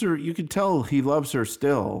loves her. You could tell he loves her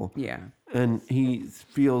still. Yeah. And he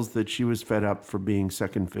feels that she was fed up for being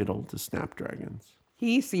second fiddle to Snapdragons.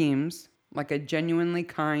 He seems like a genuinely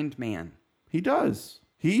kind man. He does.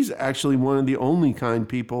 He's actually one of the only kind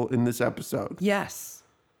people in this episode. Yes.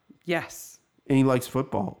 Yes. And he likes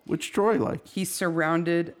football, which Troy likes. He's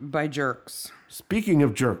surrounded by jerks. Speaking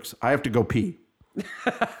of jerks, I have to go pee.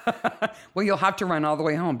 Well, you'll have to run all the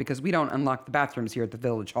way home because we don't unlock the bathrooms here at the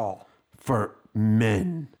Village Hall. For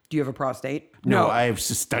men. Do you have a prostate? No, I have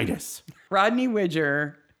cystitis. Rodney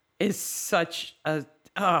Widger is such a...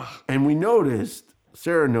 And we noticed,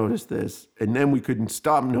 Sarah noticed this, and then we couldn't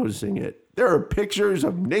stop noticing it. There are pictures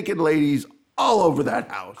of naked ladies all over that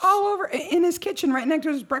house. All over in his kitchen, right next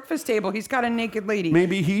to his breakfast table. He's got a naked lady.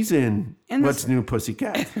 Maybe he's in What's New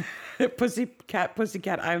Pussycat.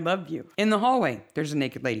 Pussycat, I love you. In the hallway, there's a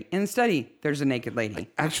naked lady. In the study, there's a naked lady.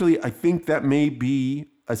 Actually, I think that may be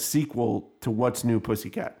a sequel to What's New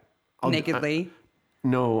Pussycat. Naked lady?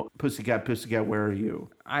 No, Pussycat, Where Are You?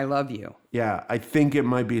 I Love You. Yeah, I think it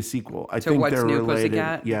might be a sequel. I to think What's they're New related.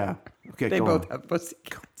 Pussycat? Yeah. Okay, they go both on. have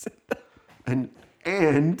pussycats.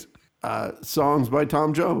 And songs by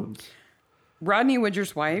Tom Jones. Rodney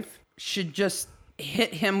Widger's wife should just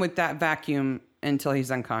hit him with that vacuum until he's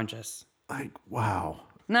unconscious. Like, wow.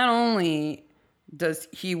 Not only does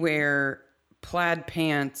he wear plaid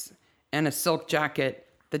pants and a silk jacket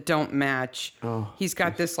that don't match, he's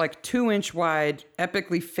got this like 2-inch wide,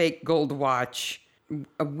 epically fake gold watch,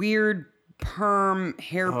 a weird perm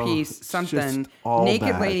hairpiece, something,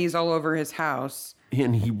 naked ladies all over his house.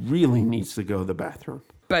 And he really needs to go to the bathroom.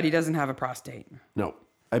 But he doesn't have a prostate. No.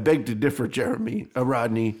 I beg to differ, Jeremy.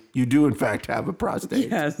 Rodney, you do in fact have a prostate.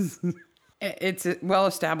 Yes. It's well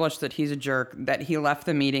established that he's a jerk, that he left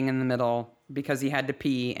the meeting in the middle because he had to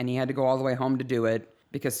pee and he had to go all the way home to do it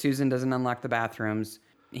because Susan doesn't unlock the bathrooms.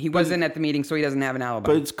 He wasn't at the meeting, so he doesn't have an alibi.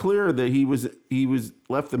 But it's clear that he was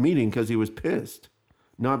left the meeting because he was pissed,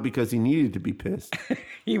 not because he needed to be pissed.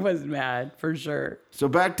 He was mad, for sure. So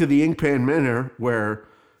back to the Inkpan Manor, where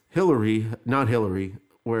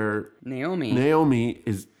Naomi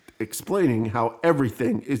is explaining how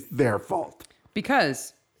everything is their fault.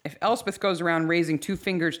 Because if Elspeth goes around raising 2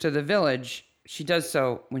 fingers to the village, she does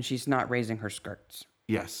so when she's not raising her skirts.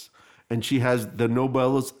 Yes. And she has the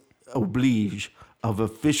noblesse oblige of a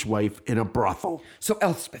fishwife in a brothel. So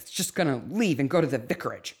Elspeth's just going to leave and go to the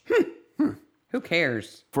vicarage. Who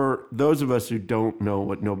cares? For those of us who don't know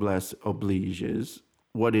what noblesse oblige is,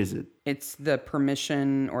 what is it? It's the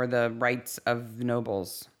permission or the rights of the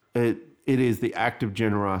nobles. It is the act of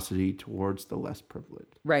generosity towards the less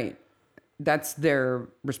privileged. Right. That's their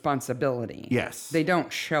responsibility. Yes. They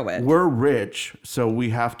don't show it. We're rich, so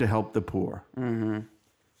we have to help the poor. Mm-hmm.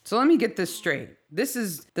 So let me get this straight. This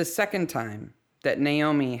is the second time that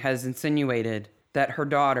Naomi has insinuated that her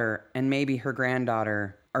daughter and maybe her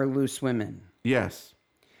granddaughter are loose women. Yes.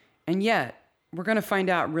 And yet, we're going to find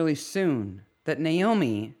out really soon that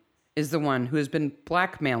Naomi is the one who has been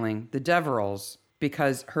blackmailing the Deverells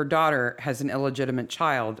because her daughter has an illegitimate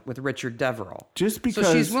child with Richard Deverell. Just because...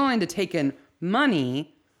 So she's willing to take in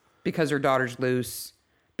money because her daughter's loose,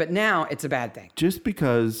 but now it's a bad thing. Just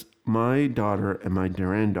because my daughter and my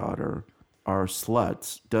granddaughter are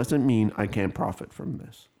sluts doesn't mean I can't profit from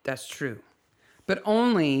this. That's true. But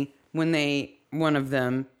only when one of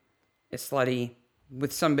them is slutty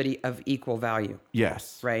with somebody of equal value.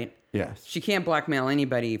 Yes. Right? Yes. She can't blackmail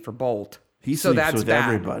anybody for Bolt. He sleeps with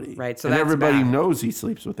everybody. Right? So and that's everybody bad. knows he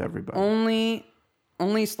sleeps with everybody. Only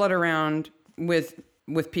slut around with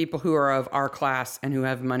people who are of our class and who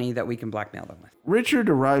have money that we can blackmail them with. Richard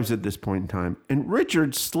arrives at this point in time, and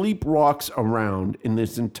Richard sleepwalks around in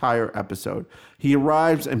this entire episode. He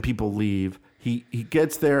arrives and people leave. He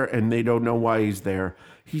gets there and they don't know why he's there.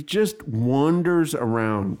 He just wanders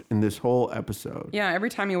around in this whole episode. Yeah, every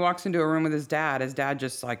time he walks into a room with his dad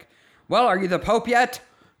just like, well, are you the Pope yet?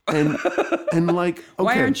 And like, okay.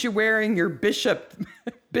 Why aren't you wearing your bishop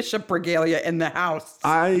regalia in the house?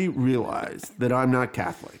 I realize that I'm not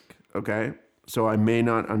Catholic, okay? So I may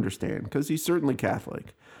not understand, because he's certainly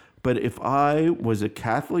Catholic. But if I was a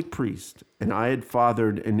Catholic priest and I had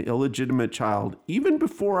fathered an illegitimate child, even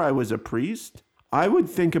before I was a priest, I would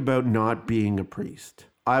think about not being a priest.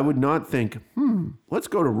 I would not think, let's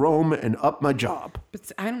go to Rome and up my job.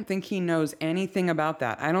 But I don't think he knows anything about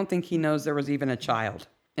that. I don't think he knows there was even a child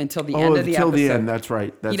until the end of the episode. Until the end, that's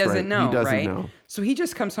right. He doesn't know, he doesn't right? know. So he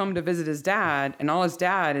just comes home to visit his dad, and all his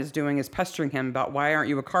dad is doing is pestering him about, why aren't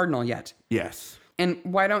you a cardinal yet? Yes. And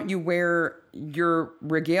why don't you wear your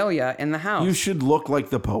regalia in the house? You should look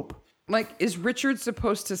like the Pope. Like, is Richard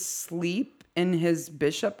supposed to sleep in his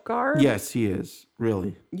bishop garb? Yes, he is.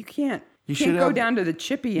 Really. You can't go down to the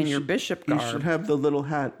chippy in your bishop garb. You should have the little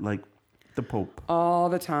hat like the Pope. All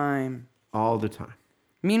the time. All the time.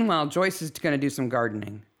 Meanwhile, Joyce is going to do some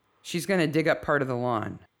gardening. She's going to dig up part of the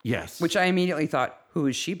lawn. Yes. Which I immediately thought, who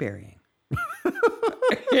is she burying?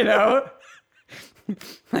 You know?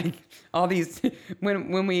 Like all these,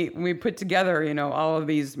 when we put together, all of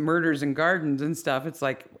these murders and gardens and stuff, it's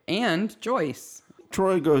like, and Joyce.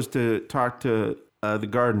 Troy goes to talk to the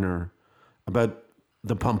gardener about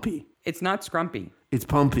the pumpy. It's not scrumpy. It's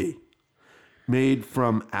pumpy. Made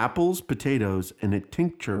from apples, potatoes, and a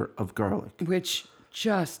tincture of garlic. Which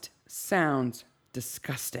just sounds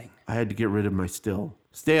disgusting. I had to get rid of my still.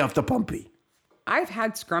 Stay off the pumpy. I've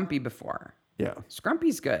had scrumpy before. Yeah.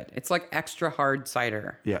 Scrumpy's good. It's like extra hard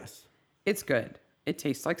cider. Yes. It's good. It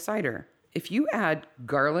tastes like cider. If you add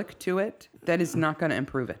garlic to it, that is not going to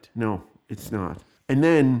improve it. No, it's not. And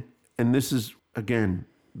then, and this is, again,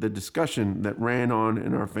 the discussion that ran on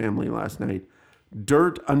in our family last night.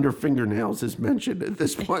 Dirt under fingernails is mentioned at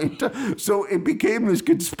this point. So it became this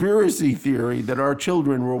conspiracy theory that our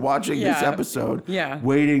children were watching this episode,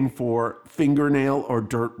 waiting for fingernail or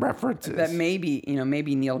dirt references. That maybe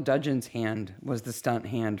Neil Dudgeon's hand was the stunt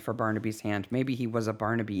hand for Barnaby's hand. Maybe he was a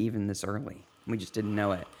Barnaby even this early. We just didn't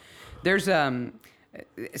know it. There's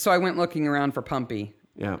so I went looking around for Pumpy.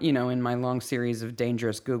 Yeah. In my long series of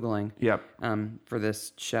dangerous Googling. Yep. For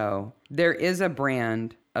this show. There is a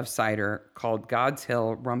brand of cider called God's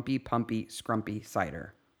Hill Rumpy Pumpy Scrumpy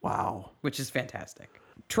Cider. Wow. Which is fantastic.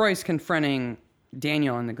 Troy's confronting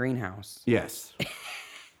Daniel in the greenhouse. Yes.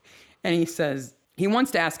 And he says, he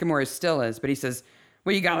wants to ask him where his still is, but he says,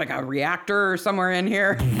 well, you got like a reactor or somewhere in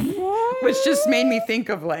here? Which just made me think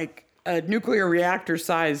of like a nuclear reactor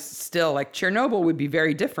size still. Like Chernobyl would be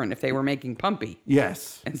very different if they were making Pumpy.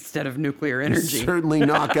 Yes. Instead of nuclear energy. Certainly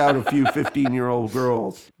knock out a few 15-year-old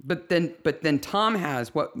girls. But then Tom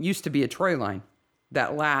has what used to be a Troy line,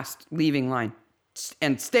 that last leaving line,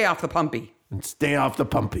 and stay off the Pumpy. And stay off the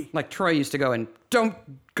Pumpy. Like Troy used to go and don't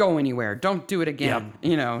go anywhere. Don't do it again.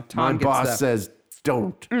 Yep. Tom My boss says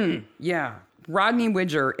don't. Yeah. Rodney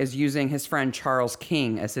Widger is using his friend Charles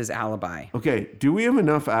King as his alibi. Okay, do we have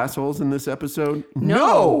enough assholes in this episode?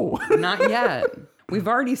 No! Not yet. We've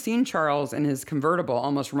already seen Charles in his convertible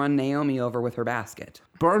almost run Naomi over with her basket.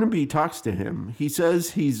 Barnaby talks to him. He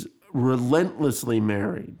says he's relentlessly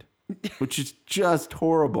married, which is just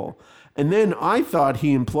horrible. And then I thought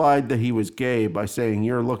he implied that he was gay by saying,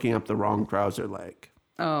 you're looking up the wrong trouser leg.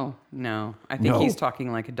 Oh, no. I think he's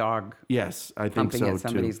talking like a dog. Yes, I think so, too. Pumping at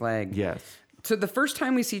somebody's leg. Yes. So the first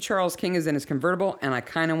time we see Charles King is in his convertible, and I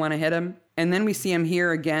kind of want to hit him. And then we see him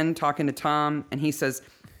here again talking to Tom, and he says,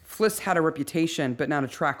 Fliss had a reputation, but not a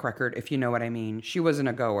track record, if you know what I mean. She wasn't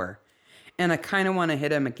a goer. And I kind of want to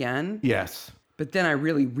hit him again. Yes. But then I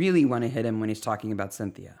really, really want to hit him when he's talking about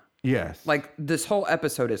Cynthia. Yes. Like, this whole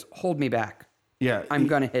episode is, hold me back. Yeah. I'm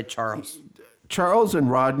going to hit Charles. Charles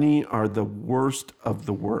and Rodney are the worst of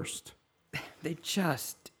the worst. They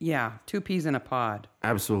just, two peas in a pod.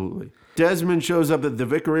 Absolutely. Desmond shows up at the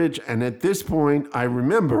vicarage, and at this point, I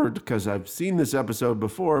remembered, because I've seen this episode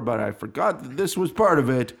before, but I forgot that this was part of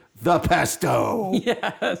it, the pesto.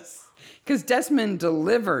 Yes. Because Desmond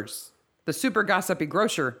delivers. The super gossipy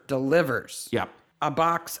grocer delivers. Yep. A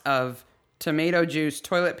box of tomato juice,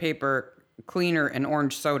 toilet paper, cleaner, and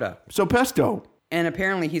orange soda. So pesto. And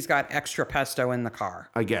apparently he's got extra pesto in the car.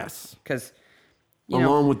 I guess. Because,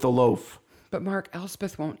 along with the loaf. But Mark,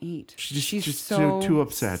 Elspeth won't eat. She's just so too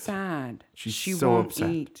upset. Sad. She so won't upset.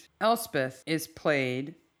 Eat. Elspeth is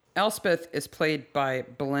played by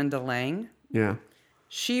Belinda Lang. Yeah.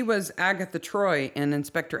 She was Agatha Troy in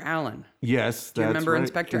Inspector Allen. Yes, Do you remember right.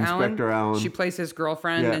 Inspector Allen? Inspector Allen. She plays his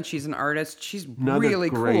girlfriend, and she's an artist. She's Another really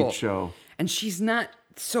great cool. show. And she's not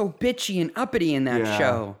so bitchy and uppity in that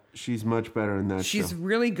show. She's much better in that show. She's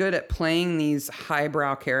really good at playing these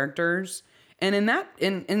highbrow characters. And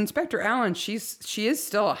in Inspector Allen, she is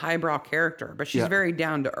still a highbrow character, but she's very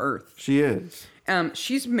down to earth. She is.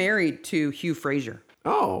 She's married to Hugh Fraser.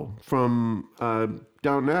 Oh, from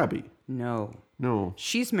Downton Abbey. No.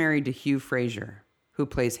 She's married to Hugh Fraser, who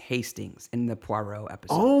plays Hastings in the Poirot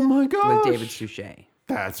episode. Oh my gosh. With David Suchet.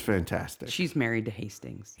 That's fantastic. She's married to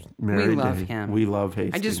Hastings. We love him. We love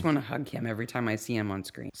Hastings. I just want to hug him every time I see him on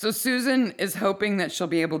screen. So Susan is hoping that she'll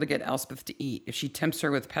be able to get Elspeth to eat if she tempts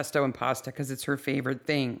her with pesto and pasta because it's her favorite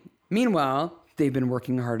thing. Meanwhile, they've been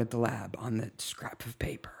working hard at the lab on the scrap of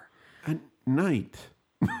paper. At night.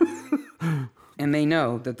 And they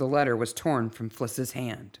know that the letter was torn from Fliss's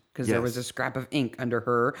hand because there was a scrap of ink under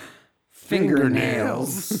her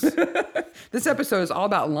fingernails. This episode is all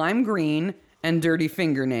about lime green and dirty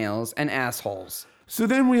fingernails and assholes. So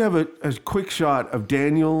then we have a quick shot of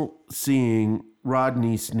Daniel seeing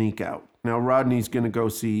Rodney sneak out. Now Rodney's going to go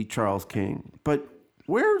see Charles King. But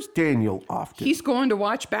where's Daniel off to? He's going to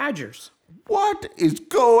watch Badgers. What is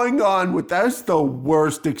going on with that? That's the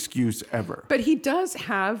worst excuse ever. But he does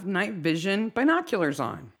have night vision binoculars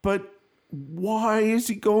on. But Why is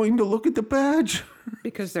he going to look at the badge?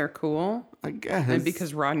 Because they're cool. I guess. And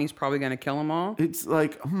because Rodney's probably going to kill them all. It's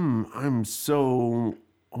like, I'm so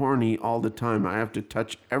horny all the time. I have to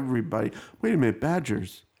touch everybody. Wait a minute,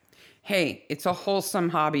 badgers. Hey, it's a wholesome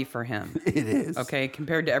hobby for him. It is. Okay,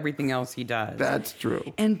 compared to everything else he does. That's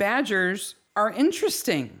true. And badgers are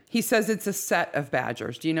interesting. He says it's a set of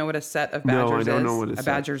badgers. Do you know what a set of badgers is? No, I don't know what a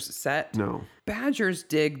badger's set. No. Badgers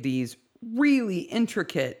dig these really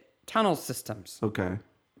intricate tunnel systems. Okay.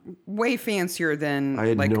 Way fancier than I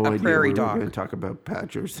had like no a idea prairie we were dog. going to talk about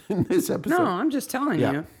badgers in this episode. No, I'm just telling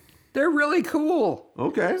Yeah. you. They're really cool.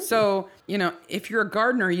 Okay. So, if you're a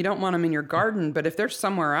gardener, you don't want them in your garden, but if they're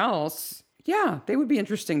somewhere else, yeah, they would be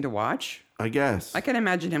interesting to watch. I guess. I can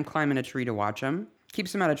imagine him climbing a tree to watch them.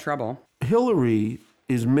 Keeps him out of trouble. Hillary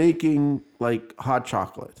is making like hot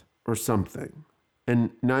chocolate or something.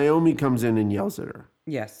 And Naomi comes in and yells at her.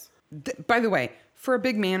 Yes. By the way, for a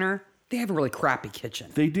big manor, they have a really crappy kitchen.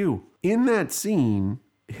 They do. In that scene,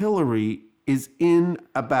 Hillary is in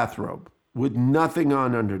a bathrobe with nothing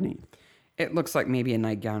on underneath. It looks like maybe a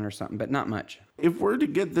nightgown or something, but not much. If we're to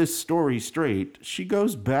get this story straight, she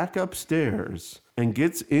goes back upstairs and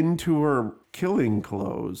gets into her killing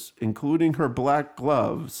clothes, including her black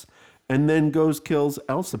gloves, and then kills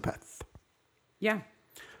Elspeth. Yeah.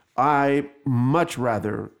 I much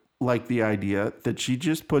rather like the idea that she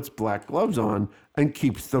just puts black gloves on and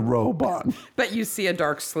keeps the robe on. But you see a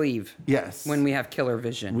dark sleeve. Yes. When we have killer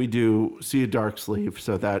vision. We do see a dark sleeve,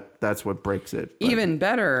 so that's what breaks it. But Even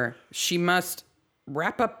better, she must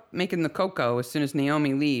wrap up making the cocoa as soon as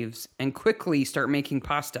Naomi leaves and quickly start making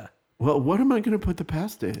pasta. well, what am I going to put the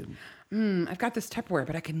pasta in? I've got this Tupperware,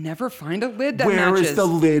 but I can never find a lid that Where matches. is the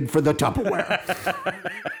lid for the Tupperware?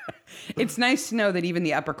 It's nice to know that even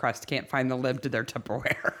the upper crust can't find the lid to their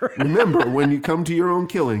Tupperware. Remember, when you come to your own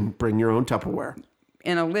killing, bring your own Tupperware.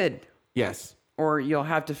 In a lid. Yes. Or you'll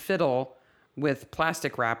have to fiddle with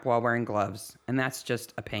plastic wrap while wearing gloves. And that's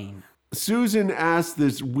just a pain. Susan asked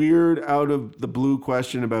this weird out of the blue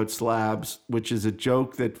question about slabs, which is a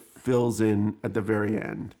joke that fills in at the very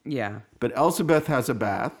end. Yeah. But Elspeth has a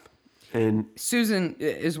bath, and Susan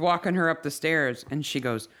is walking her up the stairs and she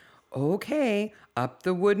goes, okay, up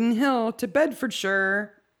the wooden hill to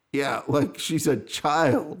Bedfordshire. yeah, like she's a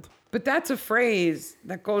child. But that's a phrase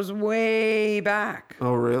that goes way back.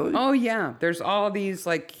 Oh, really? Oh, yeah. There's all these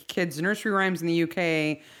like kids' nursery rhymes in the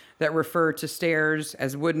UK that refer to stairs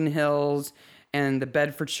as wooden hills, and the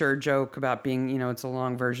Bedfordshire joke about being, it's a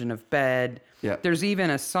long version of bed. Yeah. There's even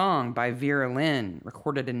a song by Vera Lynn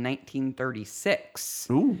recorded in 1936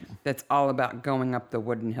 Ooh. that's all about going up the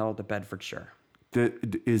wooden hill to Bedfordshire.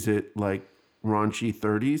 Is it like raunchy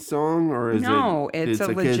 30s song, or is No, it's a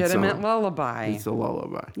kid's legitimate song? lullaby. It's a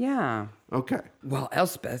lullaby. Yeah. Okay. While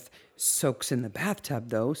Elspeth soaks in the bathtub,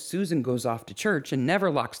 though, Susan goes off to church and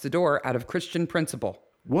never locks the door out of Christian principle.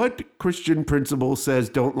 What Christian principle says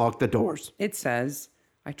don't lock the doors? It says,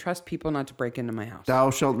 I trust people not to break into my house.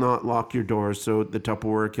 Thou shalt not lock your doors so the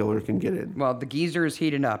Tupperware killer can get in. Well, the geyser is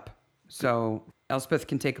heated up, so Elspeth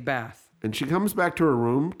can take a bath. And she comes back to her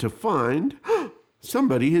room to find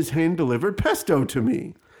somebody has hand-delivered pesto to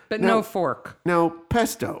me. But Now- no fork. Now,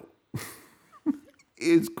 pesto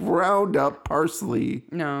is ground up parsley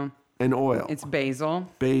No, and oil. it's basil,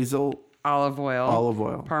 Basil, olive oil,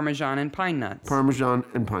 oil. Parmesan, and pine nuts. Parmesan,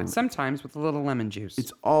 and pine nuts. Sometimes with a little lemon juice.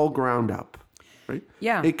 It's all ground up, right?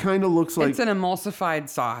 Yeah. It kind of looks like It's an emulsified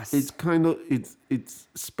sauce. it's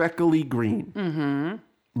speckly green.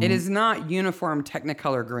 It is not uniform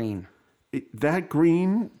Technicolor green. That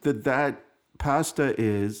green that pasta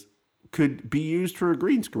could be used for a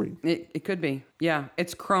green screen. It could be. Yeah,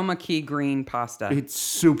 it's chroma key green pasta. It's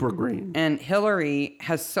super green. And Hillary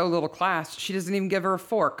has so little class, she doesn't even give her a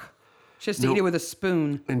fork. She has to eat it with a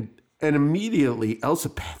spoon. And immediately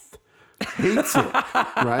Elspeth hates it,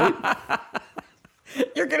 right?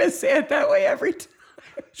 You're going to say it that way every time.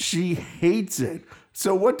 She hates it.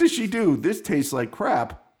 So what does she do? This tastes like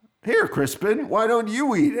crap. Here, Crispin, why don't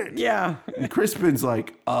you eat it? Yeah. And Crispin's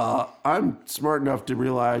like, I'm smart enough to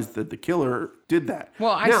realize that the killer did that.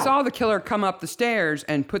 Well, I Now, saw the killer come up the stairs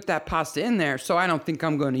and put that pasta in there, so I don't think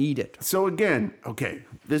I'm going to eat it. So again, okay,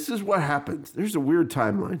 this is what happens. There's a weird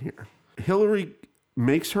timeline here. Hillary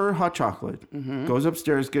makes her hot chocolate, goes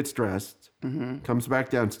upstairs, gets dressed, comes back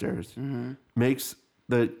downstairs, makes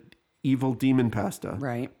the evil demon pasta,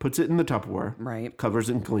 Right. puts it in the Tupperware, Right. covers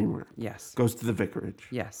it in cleanware, Yes. goes to the vicarage,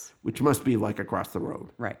 Yes. which must be like across the road,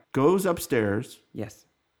 Right. goes upstairs, Yes.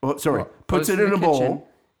 puts Goes it to in the a kitchen. bowl,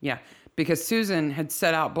 Yeah. Because Susan had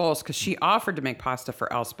set out bowls because she offered to make pasta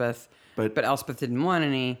for Elspeth, But- but Elspeth didn't want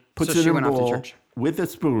any, puts so it she in went a off to bowl church. with a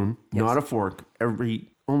spoon, not a fork, every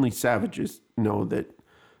only savages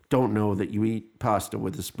don't know that you eat pasta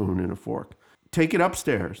with a spoon and a fork. Take it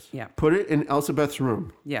upstairs. Yeah. Put it in Elsabeth's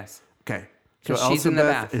room. Yes. Okay. So she's in the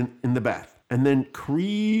bath. in the bath. And then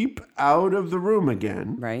creep out of the room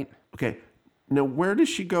again. Right. Okay. Now, where does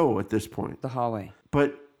she go at this point? The hallway.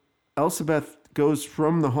 But Elsabeth goes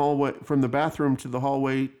from the bathroom to the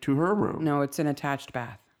hallway to her room. No, it's an attached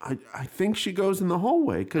bath. I think she goes in the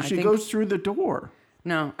hallway because she goes through the door.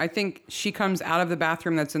 No, I think she comes out of the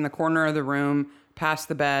bathroom that's in the corner of the room, past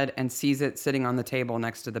the bed, and sees it sitting on the table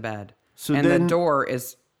next to the bed. And the door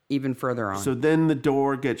is even further on. So then the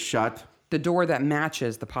door gets shut. The door that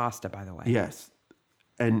matches the pasta, by the way. Yes.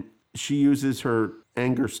 And she uses her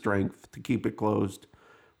anger strength to keep it closed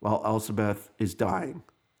while Elsabeth is dying.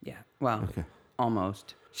 Yeah, well,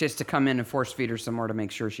 almost. She has to come in and force feed her some more to make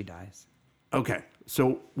sure she dies. Okay,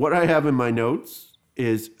 so what I have in my notes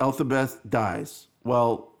is Elsabeth dies.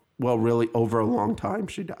 Well, really, over a long time,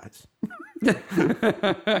 she dies.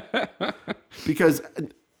 Because,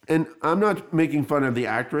 and I'm not making fun of the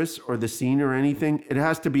actress or the scene or anything. It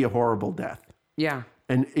has to be a horrible death. Yeah.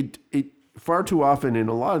 And it far too often in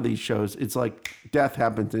a lot of these shows, it's like death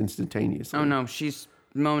happens instantaneously. Oh, no, she's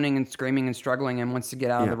moaning and screaming and struggling and wants to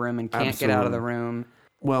get out of the room and can't get out of the room.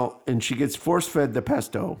 Well, and she gets force-fed the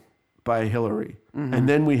pesto by Hillary. Mm-hmm. And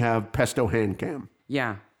then we have pesto hand cam.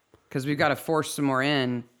 Yeah, because we've got to force some more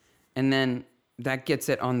in, and then that gets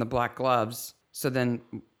it on the black gloves. So then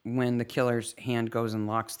when the killer's hand goes and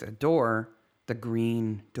locks the door, the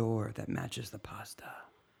green door that matches the pasta.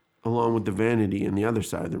 Along with the vanity in the other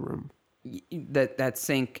side of the room. That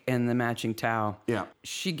sink and the matching towel. Yeah.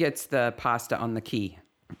 She gets the pasta on the key.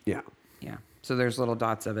 Yeah. Yeah. So there's little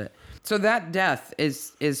dots of it. So that death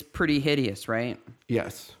is pretty hideous, right?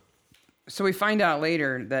 Yes. So we find out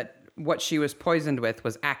later that what she was poisoned with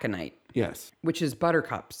was aconite. Yes. Which is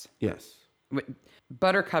buttercups. Yes.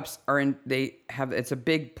 Buttercups it's a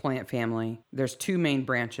big plant family. There's two main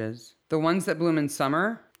branches. The ones that bloom in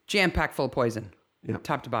summer, jam-packed full of poison. Yep.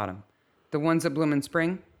 Top to bottom. The ones that bloom in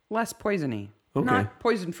spring, less poisony. Okay. Not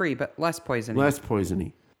poison-free, but less poisony. Less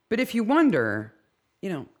poisony. But if you wonder,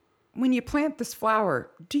 when you plant this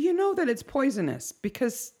flower, do you know that it's poisonous?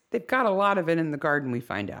 Because they've got a lot of it in the garden, we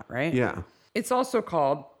find out, right? Yeah. It's also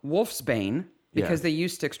called wolf's bane because they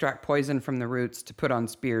used to extract poison from the roots to put on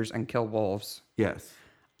spears and kill wolves. Yes.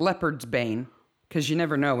 Leopard's bane, because you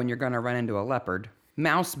never know when you're going to run into a leopard.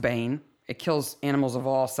 Mouse bane, it kills animals of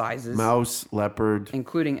all sizes. Mouse, leopard.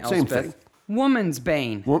 Including Same Elspeth. thing. Woman's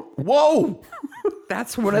bane. Whoa!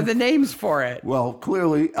 That's one of the names for it. Well,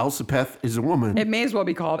 clearly, Elsabeth is a woman. It may as well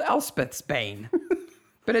be called Elspeth's bane.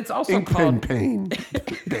 But it's also Bane.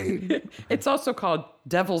 It's also called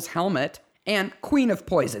Devil's Helmet and Queen of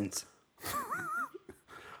Poisons.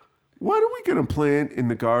 What are we going to plant in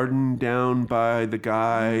the garden down by the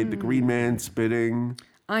guy, the green man spitting?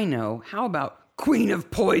 I know. How about Queen of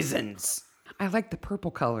Poisons? I like the purple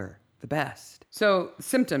color the best. So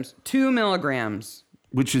symptoms, 2 milligrams.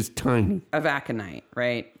 Which is tiny. Of aconite,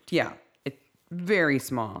 right? Yeah. It's very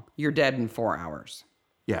small. You're dead in 4 hours.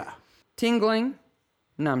 Yeah. Tingling,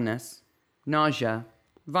 numbness, nausea,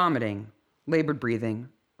 vomiting, labored breathing,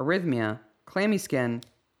 arrhythmia, clammy skin,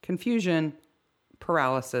 confusion,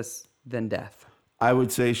 paralysis, then death. I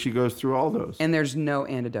would say she goes through all those. And there's no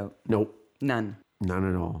antidote. Nope. None. None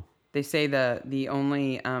at all. They say the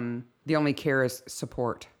only care is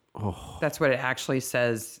support. Oh. That's what it actually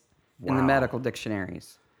says in the medical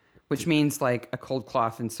dictionaries, which means like a cold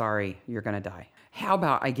cloth and sorry, you're going to die. How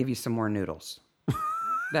about I give you some more noodles?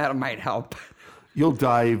 That might help. You'll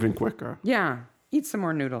die even quicker. Yeah. Eat some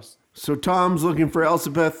more noodles. So Tom's looking for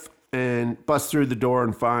Elsabeth and busts through the door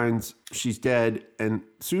and finds she's dead. And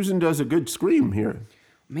Susan does a good scream here.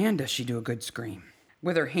 Man, does she do a good scream.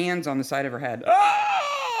 With her hands on the side of her head.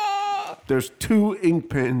 Ah! There's 2 ink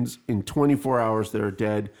pens in 24 hours that are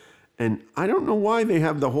dead. And I don't know why they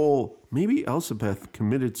have the whole, maybe Elsabeth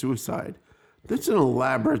committed suicide. That's an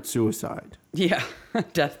elaborate suicide. Yeah,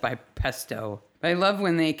 death by pesto. I love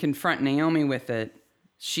when they confront Naomi with it.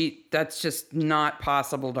 That's just not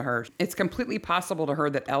possible to her. It's completely possible to her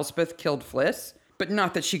that Elspeth killed Fliss, but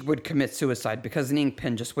not that she would commit suicide because an ink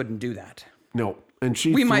pen just wouldn't do that. No. And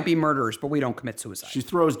we might be murderers, but we don't commit suicide. She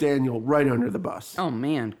throws Daniel right under the bus. Oh,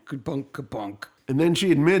 man. Kabunk, kabunk. And then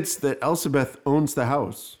she admits that Elsabeth owns the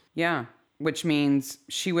house. Yeah, which means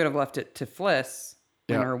she would have left it to Fliss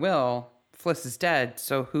in her will. Fliss is dead,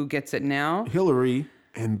 so who gets it now? Hillary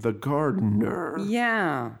and the gardener.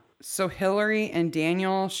 Yeah. So Hillary and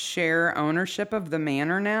Daniel share ownership of the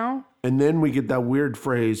manor now? And then we get that weird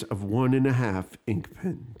phrase of 1.5 ink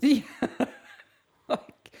pens. Yeah.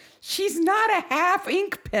 She's not a half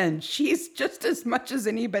ink pen. She's just as much as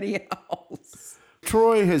anybody else.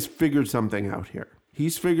 Troy has figured something out here.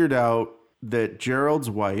 He's figured out that Gerald's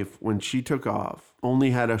wife, when she took off,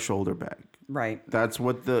 only had a shoulder bag. Right. That's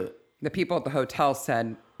what the people at the hotel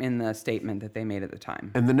said in the statement that they made at the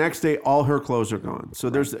time. And the next day, all her clothes are gone. So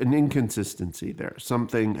there's an inconsistency there.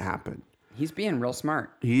 Something happened. He's being real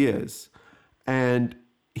smart. He is. And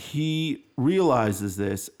he realizes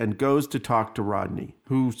this and goes to talk to Rodney,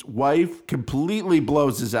 whose wife completely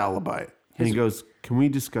blows his alibi. And he goes, can we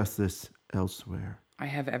discuss this elsewhere? I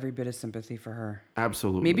have every bit of sympathy for her.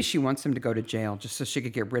 Absolutely. Maybe she wants him to go to jail just so she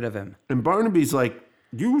could get rid of him. And Barnaby's like,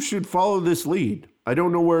 you should follow this lead. I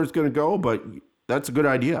don't know where it's going to go, but that's a good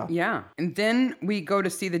idea. Yeah. And then we go to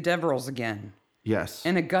see the Deverells again. Yes.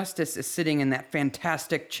 And Augustus is sitting in that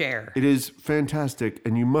fantastic chair. It is fantastic,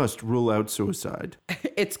 and you must rule out suicide.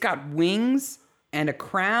 It's got wings and a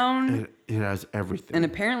crown. It has everything. And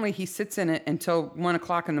apparently he sits in it until 1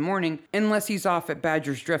 o'clock in the morning, unless he's off at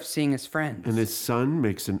Badger's Drift seeing his friends. And his son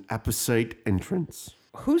makes an episode entrance.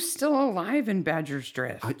 Who's still alive in Badger's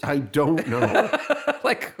Drift? I don't know.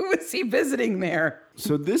 Like, who is he visiting there?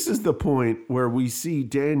 So this is the point where we see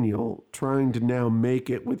Daniel trying to now make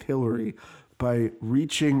it with Hillary by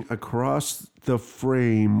reaching across the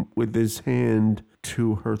frame with his hand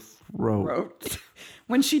to her throat.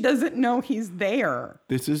 When she doesn't know he's there.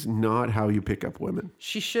 This is not how you pick up women.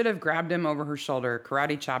 She should have grabbed him over her shoulder,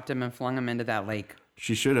 karate chopped him, and flung him into that lake.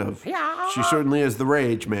 She should have. Yeah. She certainly is the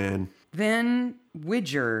rage, man. Then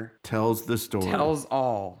Widger tells the story. Tells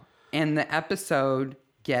all. And the episode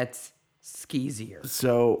gets skeezier.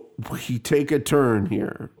 So we take a turn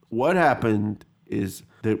here. What happened is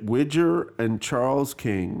that Widger and Charles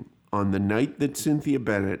King, on the night that Cynthia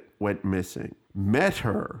Bennett went missing, met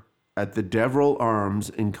her at the Deverell Arms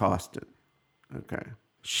in Coston. Okay.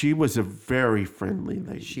 She was a very friendly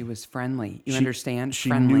lady. She was friendly. You understand? She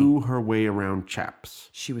friendly. knew her way around chaps.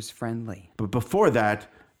 She was friendly. But before that,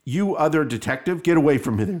 you other detective, get away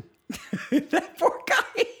from here. That poor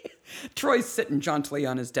guy. Troy's sitting jauntily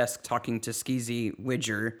on his desk talking to Skeezy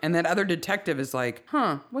Widger. And that other detective is like,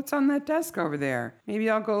 what's on that desk over there? Maybe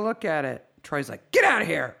I'll go look at it. Troy's like, get out of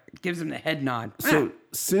here. Gives him the head nod. So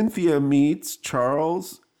Cynthia meets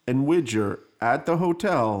Charles and Widger at the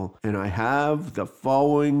hotel, and I have the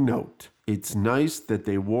following note. It's nice that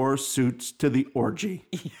they wore suits to the orgy.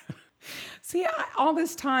 See, all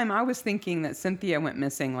this time, I was thinking that Cynthia went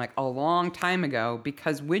missing like a long time ago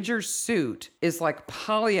because Widger's suit is like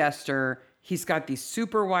polyester. He's got these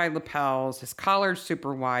super wide lapels. His collar's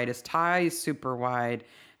super wide. His tie is super wide.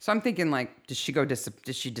 So I'm thinking like, did she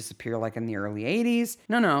disappear like in the early 80s?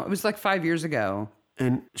 No, it was like 5 years ago.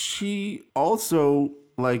 And she also,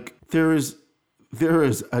 like, there is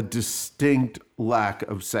a distinct lack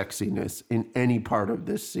of sexiness in any part of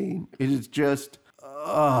this scene. It is just,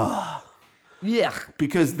 Yeah.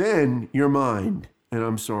 Because then your mind, and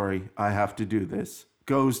I'm sorry, I have to do this,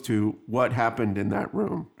 goes to what happened in that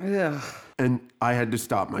room. Ugh. And I had to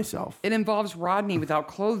stop myself. It involves Rodney without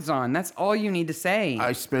clothes on. That's all you need to say.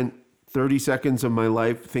 I spent 30 seconds of my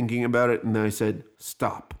life thinking about it, and then I said,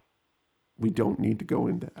 stop. We don't need to go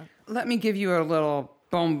into that. Let me give you a little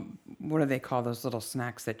what do they call those little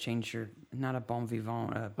snacks that change your, not a bon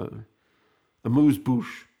vivant,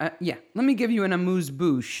 amuse-bouche. Yeah, let me give you an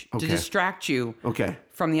amuse-bouche to distract you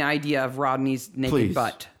from the idea of Rodney's naked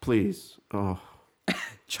butt. Please. Oh.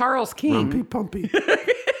 Charles King. Rumpy-pumpy.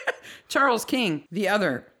 Charles King, the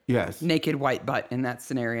other naked white butt in that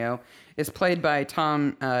scenario, is played by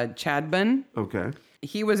Tom Chadban. Okay.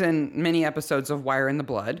 He was in many episodes of Wire in the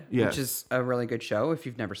Blood, yes, which is a really good show. If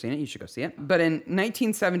you've never seen it, you should go see it. But in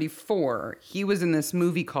 1974, he was in this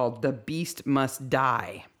movie called The Beast Must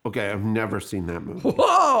Die. Okay, I've never seen that movie.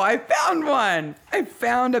 Whoa, I found one. I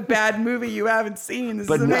found a bad movie you haven't seen. This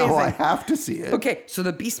is amazing. But now I have to see it. Okay, so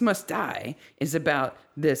The Beast Must Die is about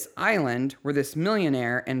this island where this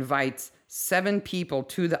millionaire invites 7 people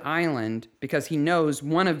to the island because he knows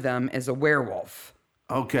one of them is a werewolf.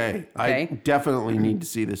 Okay, I definitely need to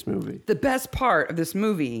see this movie. The best part of this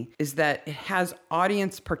movie is that it has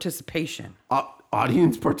audience participation.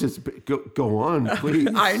 Audience participate. Go on, please.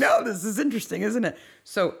 I know, this is interesting, isn't it?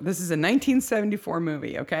 So this is a 1974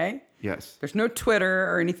 movie, okay? Yes. There's no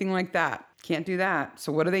Twitter or anything like that. Can't do that.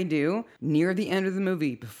 So what do? Near the end of the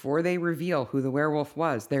movie, before they reveal who the werewolf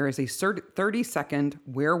was, there is a 30-second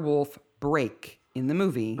werewolf break in the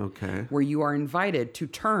movie where you are invited to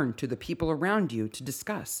turn to the people around you to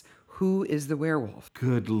discuss who is the werewolf.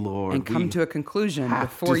 Good Lord. And come to a conclusion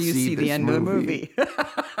before you see the end of the movie.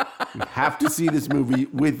 We have to see this movie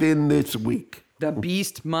within this week. The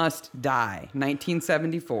Beast Must Die,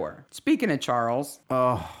 1974. Speaking of Charles,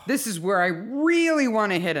 this is where I really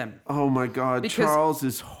want to hit him. Oh my God, Because Charles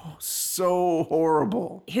is so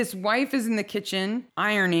horrible. his wife is in the kitchen,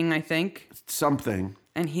 ironing, I think. Something.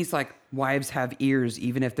 And he's like, wives have ears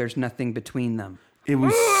even if there's nothing between them. It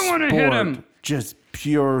was I want to hit him. Just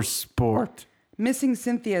pure sport. Missing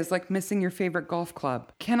Cynthia is like missing your favorite golf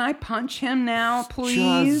club. Can I punch him now,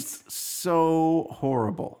 please? Just so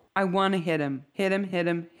horrible. I want to hit him. Hit him, hit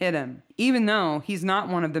him, hit him. Even though he's not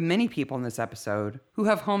one of the many people in this episode who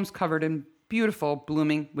have homes covered in beautiful,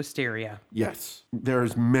 blooming wisteria. Yes,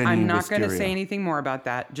 there's many I'm not going to wisteria. say anything more about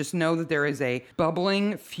that. Just know that there is a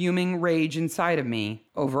bubbling, fuming rage inside of me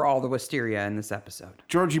over all the wisteria in this episode.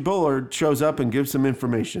 Georgie Bullard shows up and gives some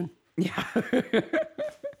information. Yeah.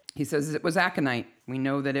 He says it was aconite. We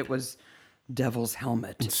know that it was Devil's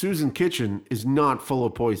Helmet. Susan Kitchen is not full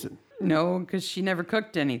of poison. No, because she never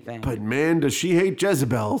cooked anything. But man, does she hate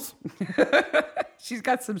Jezebels. She's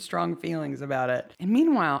got some strong feelings about it. And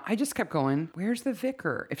meanwhile, I just kept going, where's the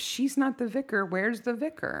vicar? If she's not the vicar, where's the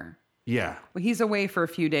vicar? Yeah. Well, he's away for a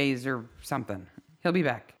few days or something. He'll be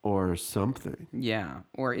back. Or something. Yeah.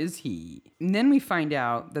 Or is he? And then we find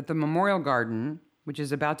out that the memorial garden, which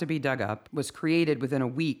is about to be dug up, was created within a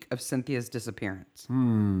week of Cynthia's disappearance.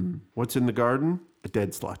 What's in the garden? A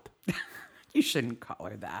dead slut. You shouldn't call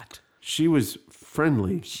her that. She was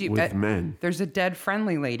friendly with men. There's a dead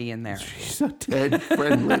friendly lady in there. She's a dead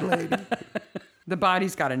friendly lady. The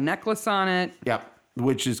body's got a necklace on it. Yep.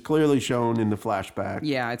 Which is clearly shown in the flashback.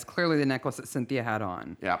 Yeah, it's clearly the necklace that Cynthia had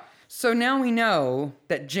on. Yep. So now we know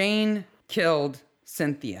that Jane killed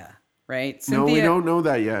Cynthia, right? Cynthia, No, we don't know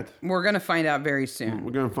that yet. We're going to find out very soon.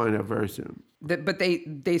 We're going to find out very soon. But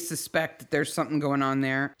they suspect that there's something going on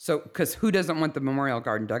there. So, because who doesn't want the memorial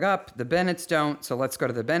garden dug up? The Bennetts don't. So let's go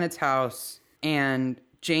to the Bennett's house. And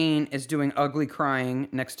Jane is doing ugly crying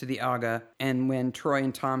next to the Aga. And when Troy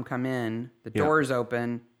and Tom come in, the door's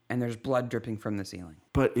open and there's blood dripping from the ceiling.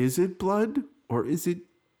 But is it blood or is it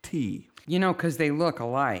tea? You know, because they look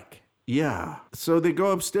alike. Yeah. So they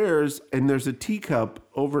go upstairs and there's a teacup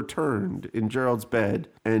overturned in Gerald's bed.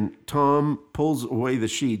 And Tom pulls away the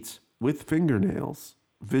sheets with fingernails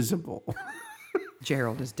visible.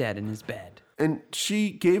 Gerald is dead in his bed. And she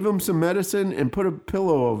gave him some medicine and put a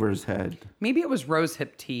pillow over his head. Maybe it was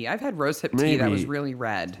rosehip tea. I've had rosehip tea that was really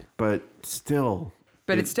red. But still.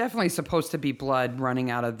 But it's definitely supposed to be blood running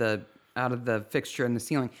out of the fixture in the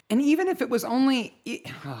ceiling. And even if it was only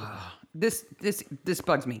this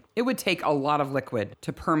bugs me. It would take a lot of liquid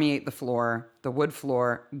to permeate the floor, the wood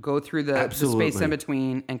floor, go through the space in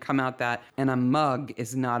between and come out that, and a mug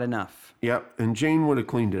is not enough. Yep, and Jane would have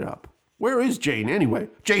cleaned it up. Where is Jane anyway?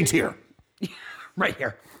 Jane's here. Right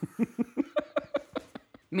here.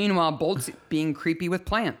 Meanwhile, Bolt's being creepy with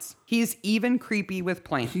plants. He's even creepy with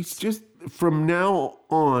plants. He's just, from now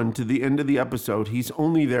on to the end of the episode, he's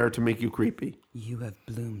only there to make you creepy. You have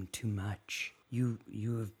bloomed too much. You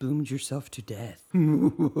have bloomed yourself to death.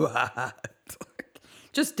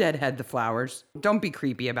 Just deadhead the flowers. Don't be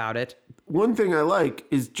creepy about it. One thing I like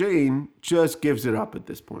is Jane just gives it up at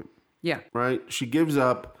this point. Yeah. Right? She gives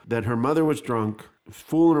up that her mother was drunk,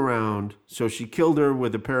 fooling around, so she killed her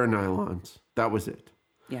with a pair of nylons. That was it.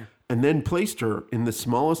 Yeah. And then placed her in the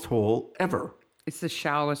smallest hole ever. It's the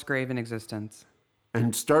shallowest grave in existence.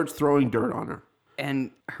 And starts throwing dirt on her.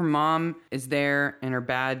 And her mom is there in her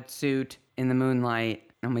bad suit in the moonlight,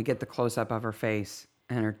 and we get the close-up of her face,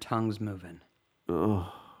 and her tongue's moving.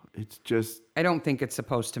 Oh, it's just... I don't think it's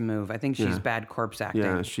supposed to move. I think she's bad corpse acting.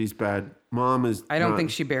 Yeah, she's bad. Mom is... I don't think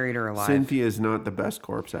she buried her alive. Cynthia is not the best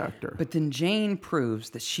corpse actor. But then Jane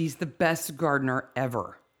proves that she's the best gardener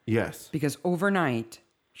ever. Yes. Because overnight...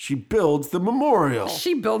 she builds the memorial.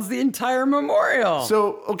 She builds the entire memorial.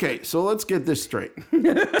 So let's get this straight.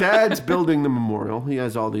 Dad's building the memorial. He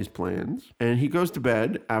has all these plans. And he goes to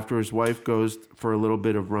bed after his wife goes for a little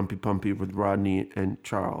bit of rumpy-pumpy with Rodney and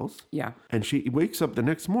Charles. Yeah. And she wakes up the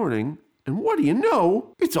next morning, and what do you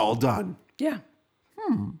know? It's all done. Yeah.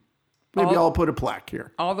 Maybe I'll put a plaque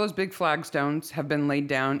here. All those big flagstones have been laid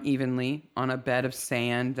down evenly on a bed of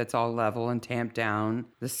sand that's all level and tamped down.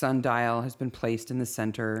 The sundial has been placed in the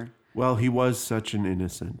center. Well, he was such an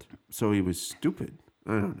innocent, so he was stupid.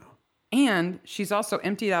 I don't know. And she's also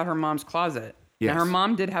emptied out her mom's closet. Yes. Now, her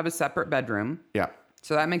mom did have a separate bedroom, Yeah.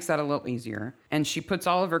 so that makes that a little easier. And she puts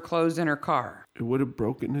all of her clothes in her car. It would have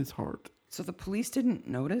broken his heart. So the police didn't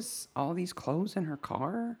notice all these clothes in her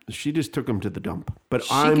car? She just took him to the dump. But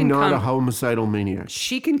She I'm can not a come- homicidal maniac.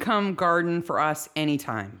 She can come garden for us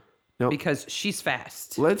anytime. No. Because she's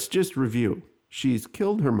fast. Let's just review. She's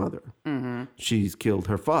killed her mother. Mm-hmm. She's killed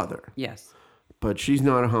her father. Yes. But she's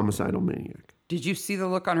not a homicidal maniac. Did you see the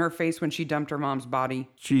look on her face when she dumped her mom's body?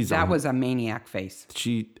 That was a maniac face.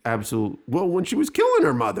 Well, when she was killing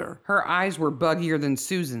her mother. Her eyes were buggier than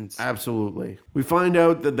Susan's. Absolutely. We find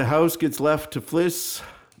out that the house gets left to Fliss,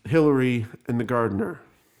 Hillary, and the gardener.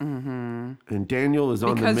 Mm-hmm. And Daniel is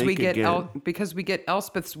on the make again. Because we get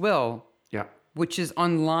Elspeth's will. Yeah. Which is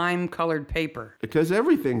on lime-colored paper. Because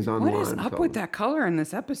everything's on lime. What is up with that color in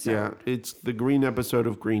this episode? Yeah, it's the green episode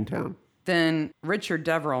of Greentown. Then Richard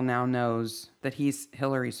Deverell now knows that he's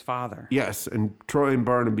Hillary's father. Yes, and Troy and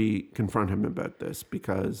Barnaby confront him about this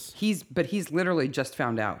because... He's literally just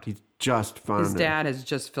found out. He's just found out. His dad has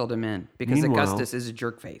just filled him in because Meanwhile, Augustus is a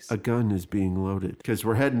jerkface. A gun is being loaded because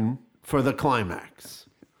we're heading for the climax.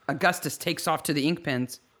 Augustus takes off to the ink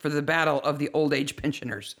pens for the battle of the old age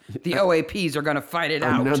pensioners. The OAPs are going to fight it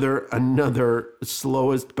out. Another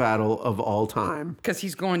slowest battle of all time. Because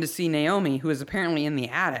he's going to see Naomi, who is apparently in the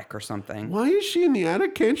attic or something. Why is she in the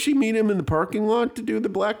attic? Can't she meet him in the parking lot to do the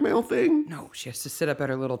blackmail thing? No, she has to sit up at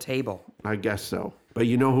her little table. I guess so. But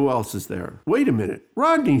you know who else is there? Wait a minute.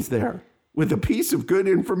 Rodney's there with a piece of good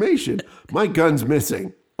information. My gun's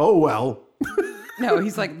missing. Oh, well. No,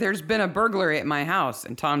 he's like, there's been a burglary at my house.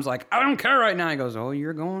 And Tom's like, I don't care right now. He goes, oh,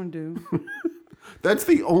 you're going to. That's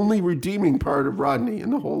the only redeeming part of Rodney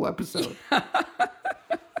in the whole episode.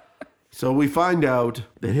 So we find out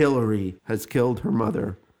that Hillary has killed her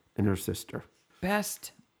mother and her sister.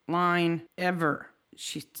 Best line ever.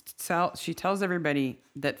 She tells everybody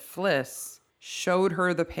that Fliss showed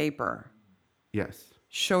her the paper. Yes.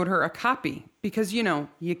 Showed her a copy because,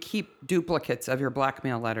 you keep duplicates of your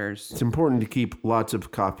blackmail letters. It's important to keep lots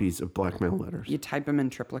of copies of blackmail letters. You type them in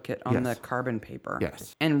triplicate on the carbon paper.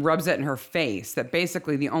 Yes. And rubs it in her face that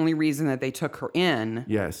basically the only reason that they took her in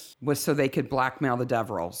was so they could blackmail the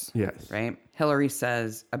Deverells. Yes. Right? Hillary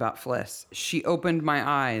says about Fliss, she opened my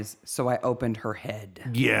eyes, so I opened her head.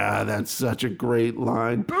 Yeah, that's such a great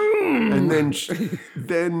line. Boom! And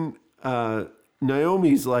then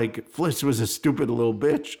Naomi's like, Fliss was a stupid little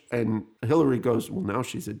bitch. And Hillary goes, well, now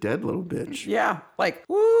she's a dead little bitch. Yeah. Like,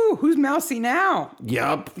 woo, who's mousy now?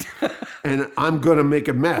 Yup. And I'm going to make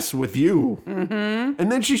a mess with you. Mm-hmm.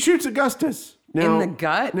 And then she shoots Augustus. Now, in the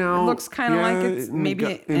gut? Now, it looks kind of like it's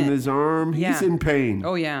maybe... in his arm. Yeah. He's in pain.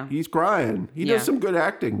 Oh, yeah. He's crying. He does some good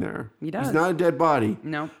acting there. He does. He's not a dead body.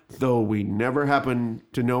 No. Though we never happen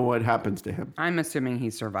to know what happens to him. I'm assuming he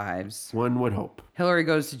survives. One would hope. Hillary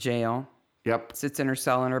goes to jail. Yep. Sits in her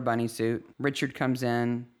cell in her bunny suit. Richard comes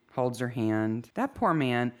in, holds her hand. That poor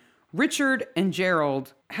man. Richard and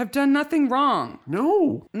Gerald have done nothing wrong.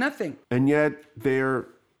 No. Nothing. And yet they're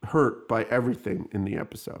hurt by everything in the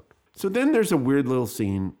episode. So then there's a weird little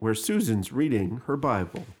scene where Susan's reading her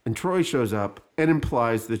Bible. And Troy shows up and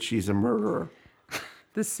implies that she's a murderer.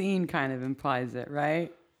 The scene kind of implies it,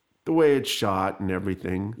 right? The way it's shot and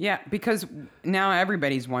everything. Yeah, because now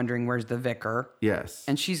everybody's wondering where's the vicar. Yes.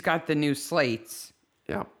 And she's got the new slates.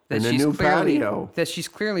 Yeah. And a new patio. That she's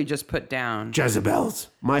clearly just put down. Jezebels.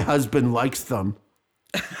 My husband likes them.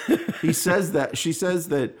 He says that. She says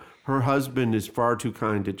that her husband is far too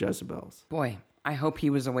kind to Jezebels. Boy, I hope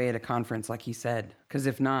he was away at a conference like he said. Because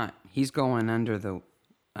if not, he's going under the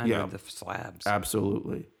slabs.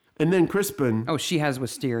 Absolutely. And then Crispin... Oh, she has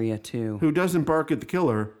wisteria, too. Who doesn't bark at the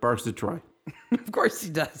killer, barks at Troy. Of course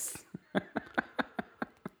he does.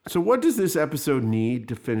 So what does this episode need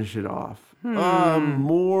to finish it off?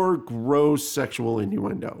 More gross sexual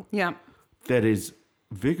innuendo. Yeah. That is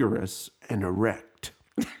vigorous and erect.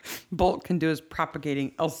 Bolt can do his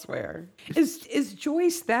propagating elsewhere. Is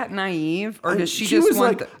Joyce that naive? Or does she was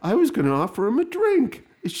want... like, I was going to offer him a drink.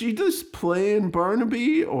 Is she just playing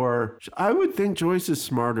Barnaby? Or I would think Joyce is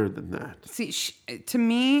smarter than that. See, to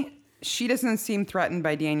me, she doesn't seem threatened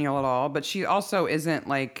by Daniel at all, but she also isn't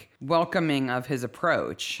like welcoming of his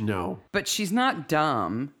approach. No. But she's not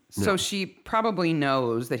dumb. So she probably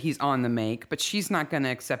knows that he's on the make, but she's not going to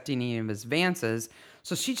accept any of his advances.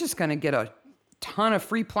 So she's just going to get a ton of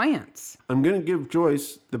free plants. I'm going to give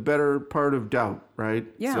Joyce the better part of doubt, right?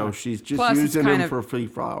 Yeah. So she's just using him for free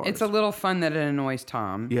flowers. It's a little fun that it annoys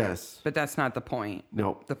Tom. Yes. But that's not the point.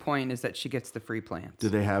 No. The point is that she gets the free plants. Do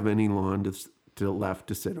they have any lawn left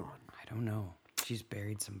to sit on? I don't know. She's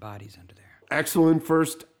buried some bodies under there. Excellent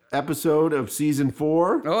first episode of season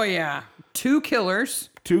 4. Oh, yeah. 2 killers.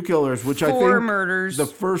 2 killers, which I think... 4 murders. The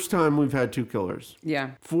first time we've had 2 killers.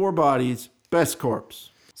 Yeah. 4 bodies, best corpse.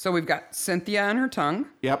 So we've got Cynthia and her tongue.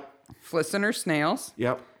 Yep. Fliss and her snails.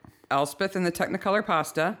 Yep. Elspeth and the Technicolor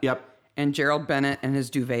pasta. Yep. And Gerald Bennett and his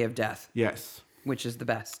duvet of death. Yes. Which is the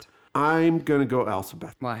best? I'm going to go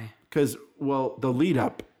Elspeth. Why? Because, well, the lead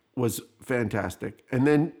up was fantastic. And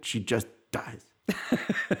then she just dies.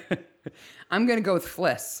 I'm going to go with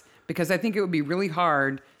Fliss because I think it would be really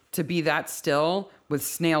hard to be that still with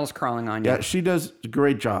snails crawling on you. Yeah, she does a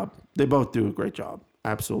great job. They both do a great job.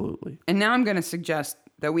 Absolutely. And now I'm going to suggest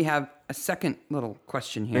that we have a second little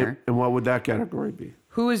question here. And what would that category be?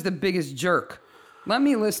 Who is the biggest jerk? Let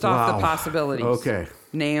me list off the possibilities. Okay.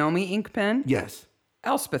 Naomi Inkpen. Yes.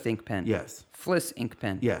 Elspeth Inkpen. Yes. Fliss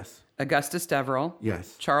Inkpen. Yes. Augustus Deverell.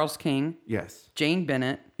 Yes. Charles King. Yes. Jane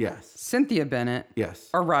Bennett. Yes. Cynthia Bennett. Yes.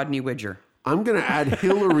 Or Rodney Widger. I'm going to add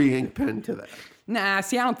Hillary Inkpen to that. Nah,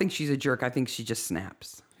 see, I don't think she's a jerk. I think she just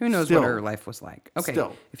snaps. Who knows what her life was like? Okay,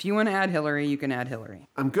 if you want to add Hillary, you can add Hillary.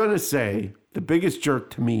 I'm going to say the biggest jerk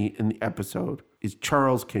to me in the episode is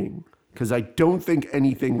Charles King, because I don't think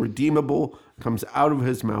anything redeemable comes out of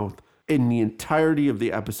his mouth in the entirety of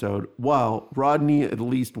the episode, while Rodney at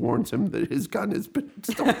least warns him that his gun has been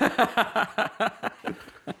stolen.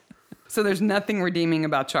 So there's nothing redeeming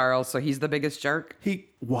about Charles, so he's the biggest jerk?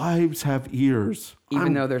 Wives have ears.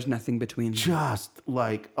 Even though there's nothing between them. Just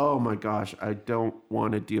like, oh my gosh, I don't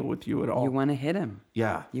want to deal with you at all. You want to hit him.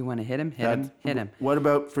 Yeah. You want to hit him. What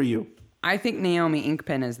about for you? I think Naomi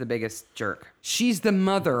Inkpen is the biggest jerk. She's the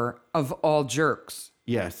mother of all jerks.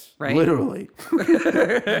 Yes. Right? Literally.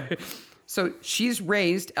 So she's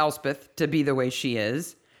raised Elspeth to be the way she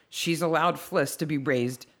is. She's allowed Fliss to be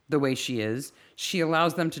raised the way she is. She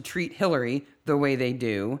allows them to treat Hillary the way they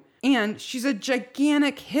do. And she's a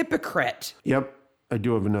gigantic hypocrite. Yep. I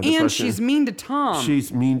do have another question. And she's mean to Tom.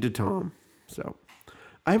 She's mean to Tom. So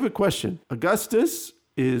I have a question. Augustus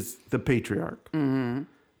is the patriarch. Mm-hmm.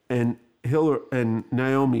 And Hillary and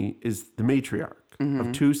Naomi is the matriarch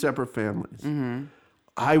of two separate families. Mm-hmm.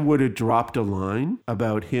 I would have dropped a line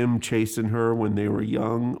about him chasing her when they were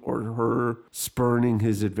young, or her spurning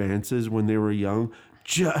his advances when they were young,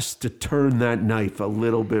 just to turn that knife a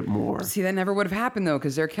little bit more. See, that never would have happened, though,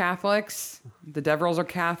 because they're Catholics. The Deverells are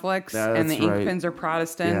Catholics, and the Inkpens are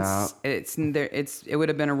Protestants. Yeah. It would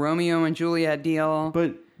have been a Romeo and Juliet deal.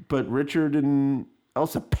 But Richard and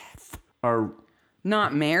Elspeth are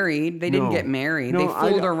not married. They didn't get married. They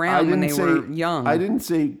fooled around when they were young. I didn't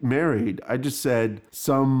say married. I just said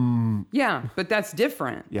some. Yeah, but that's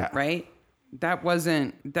different. Yeah. Right? That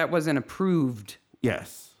wasn't approved.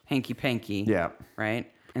 Yes. Hanky panky. Yeah.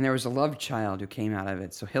 Right? And there was a love child who came out of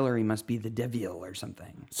it. So Hillary must be the devil or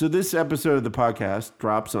something. So this episode of the podcast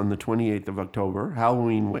drops on the 28th of October,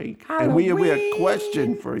 Halloween week. And we have a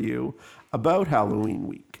question for you about Halloween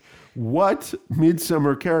week. What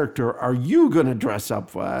Midsummer character are you going to dress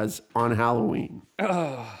up as on Halloween?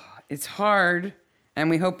 Oh, it's hard. And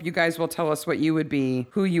we hope you guys will tell us what you would be,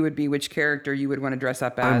 who you would be, which character you would want to dress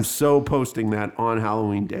up as. I'm so posting that on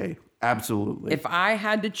Halloween Day. Absolutely. If I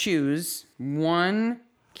had to choose one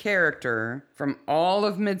character from all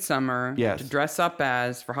of Midsummer to dress up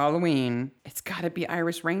as for Halloween, it's got to be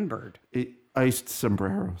Iris Rainbird. Iced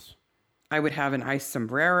sombreros. I would have an iced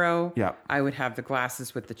sombrero. Yeah. I would have the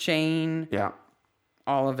glasses with the chain. Yeah.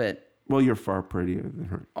 All of it. Well, you're far prettier than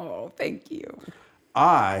her. Oh, thank you.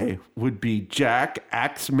 I would be Jack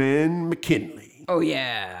Axeman McKinley. Oh,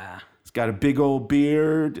 yeah. He's got a big old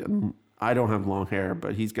beard. I don't have long hair,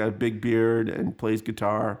 but he's got a big beard and plays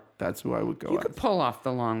guitar. That's who I would go as. You could pull off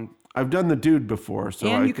the long... I've done the dude before, so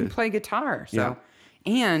and you can play guitar. So,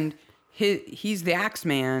 and he's the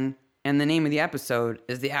Axeman, and the name of the episode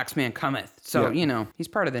is The Axeman Cometh. So, he's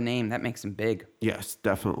part of the name. That makes him big. Yes,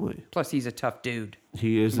 definitely. Plus, he's a tough dude.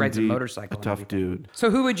 He is rides a motorcycle. A tough dude. So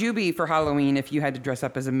who would you be for Halloween if you had to dress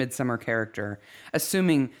up as a Midsummer character?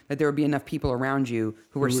 Assuming that there would be enough people around you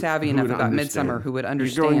who were savvy enough about Midsummer who would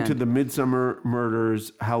understand. You're going to the Midsummer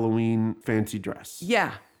Murders Halloween fancy dress.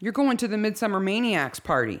 Yeah. You're going to the Midsummer Maniacs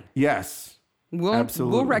party. Yes.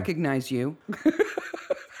 Absolutely. We'll recognize you.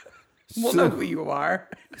 We'll know who you are.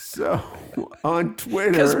 So on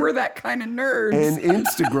Twitter, because we're that kind of nerds, and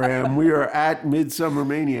Instagram, we are at Midsummer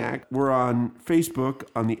Maniac. We're on Facebook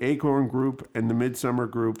on the Acorn group and the Midsummer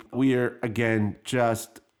group. We are, again,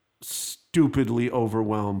 just stupidly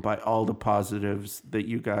overwhelmed by all the positives that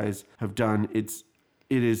you guys have done. It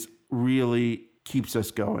is really keeps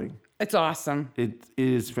us going. It's awesome. It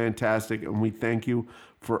is fantastic, and we thank you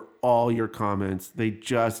for all your comments. They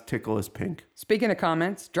just tickle us pink. Speaking of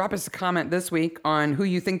comments, drop us a comment this week on who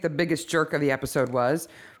you think the biggest jerk of the episode was,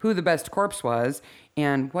 who the best corpse was,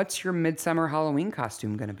 and what's your Midsummer Halloween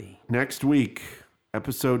costume going to be. Next week,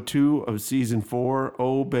 episode 2 of season 4,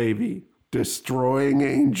 oh baby, Destroying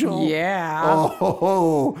Angel. Yeah.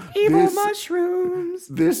 Oh, evil mushrooms.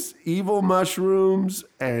 This evil mushrooms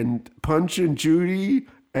and Punch and Judy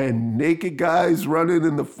and naked guys running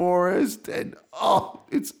in the forest, and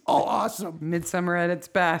it's all awesome. Midsummer at its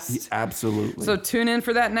best. Yeah, absolutely. So tune in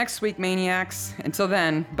for that next week, Maniacs. Until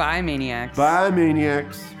then, bye, Maniacs. Bye,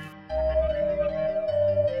 Maniacs.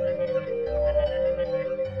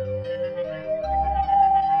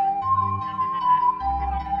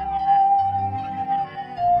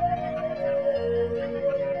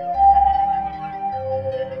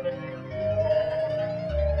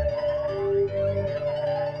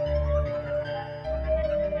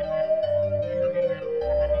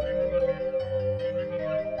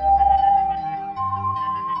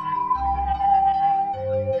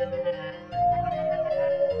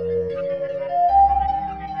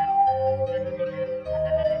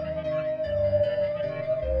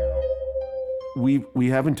 we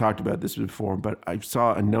haven't talked about this before, but I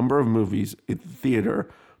saw a number of movies at the theater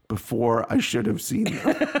before I should have seen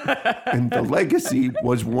them. And The Legacy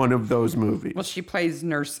was one of those movies. Well, she plays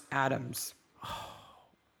Nurse Adams.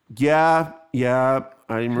 Yeah. I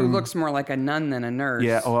remember. Who looks more like a nun than a nurse.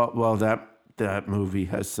 Yeah, well, that movie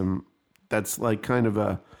has some. That's like kind of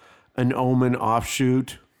an Omen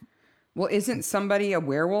offshoot. Well, isn't somebody a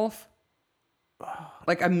werewolf?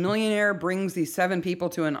 Like a millionaire brings these 7 people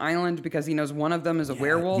to an island because he knows one of them is a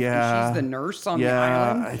werewolf, and she's the nurse on the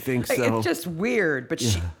island. Yeah, I think so. Like, it's just weird, but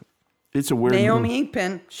It's a weird Naomi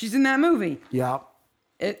Inkpen, she's in that movie. Yeah.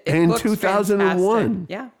 It in looks 2001. fantastic.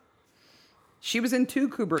 Yeah. She was in 2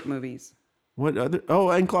 Kubrick movies. What other? Oh,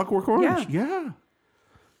 and Clockwork Orange. Yeah.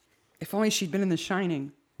 If only she'd been in The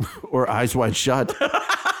Shining. Or Eyes Wide Shut.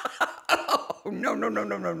 Oh, no.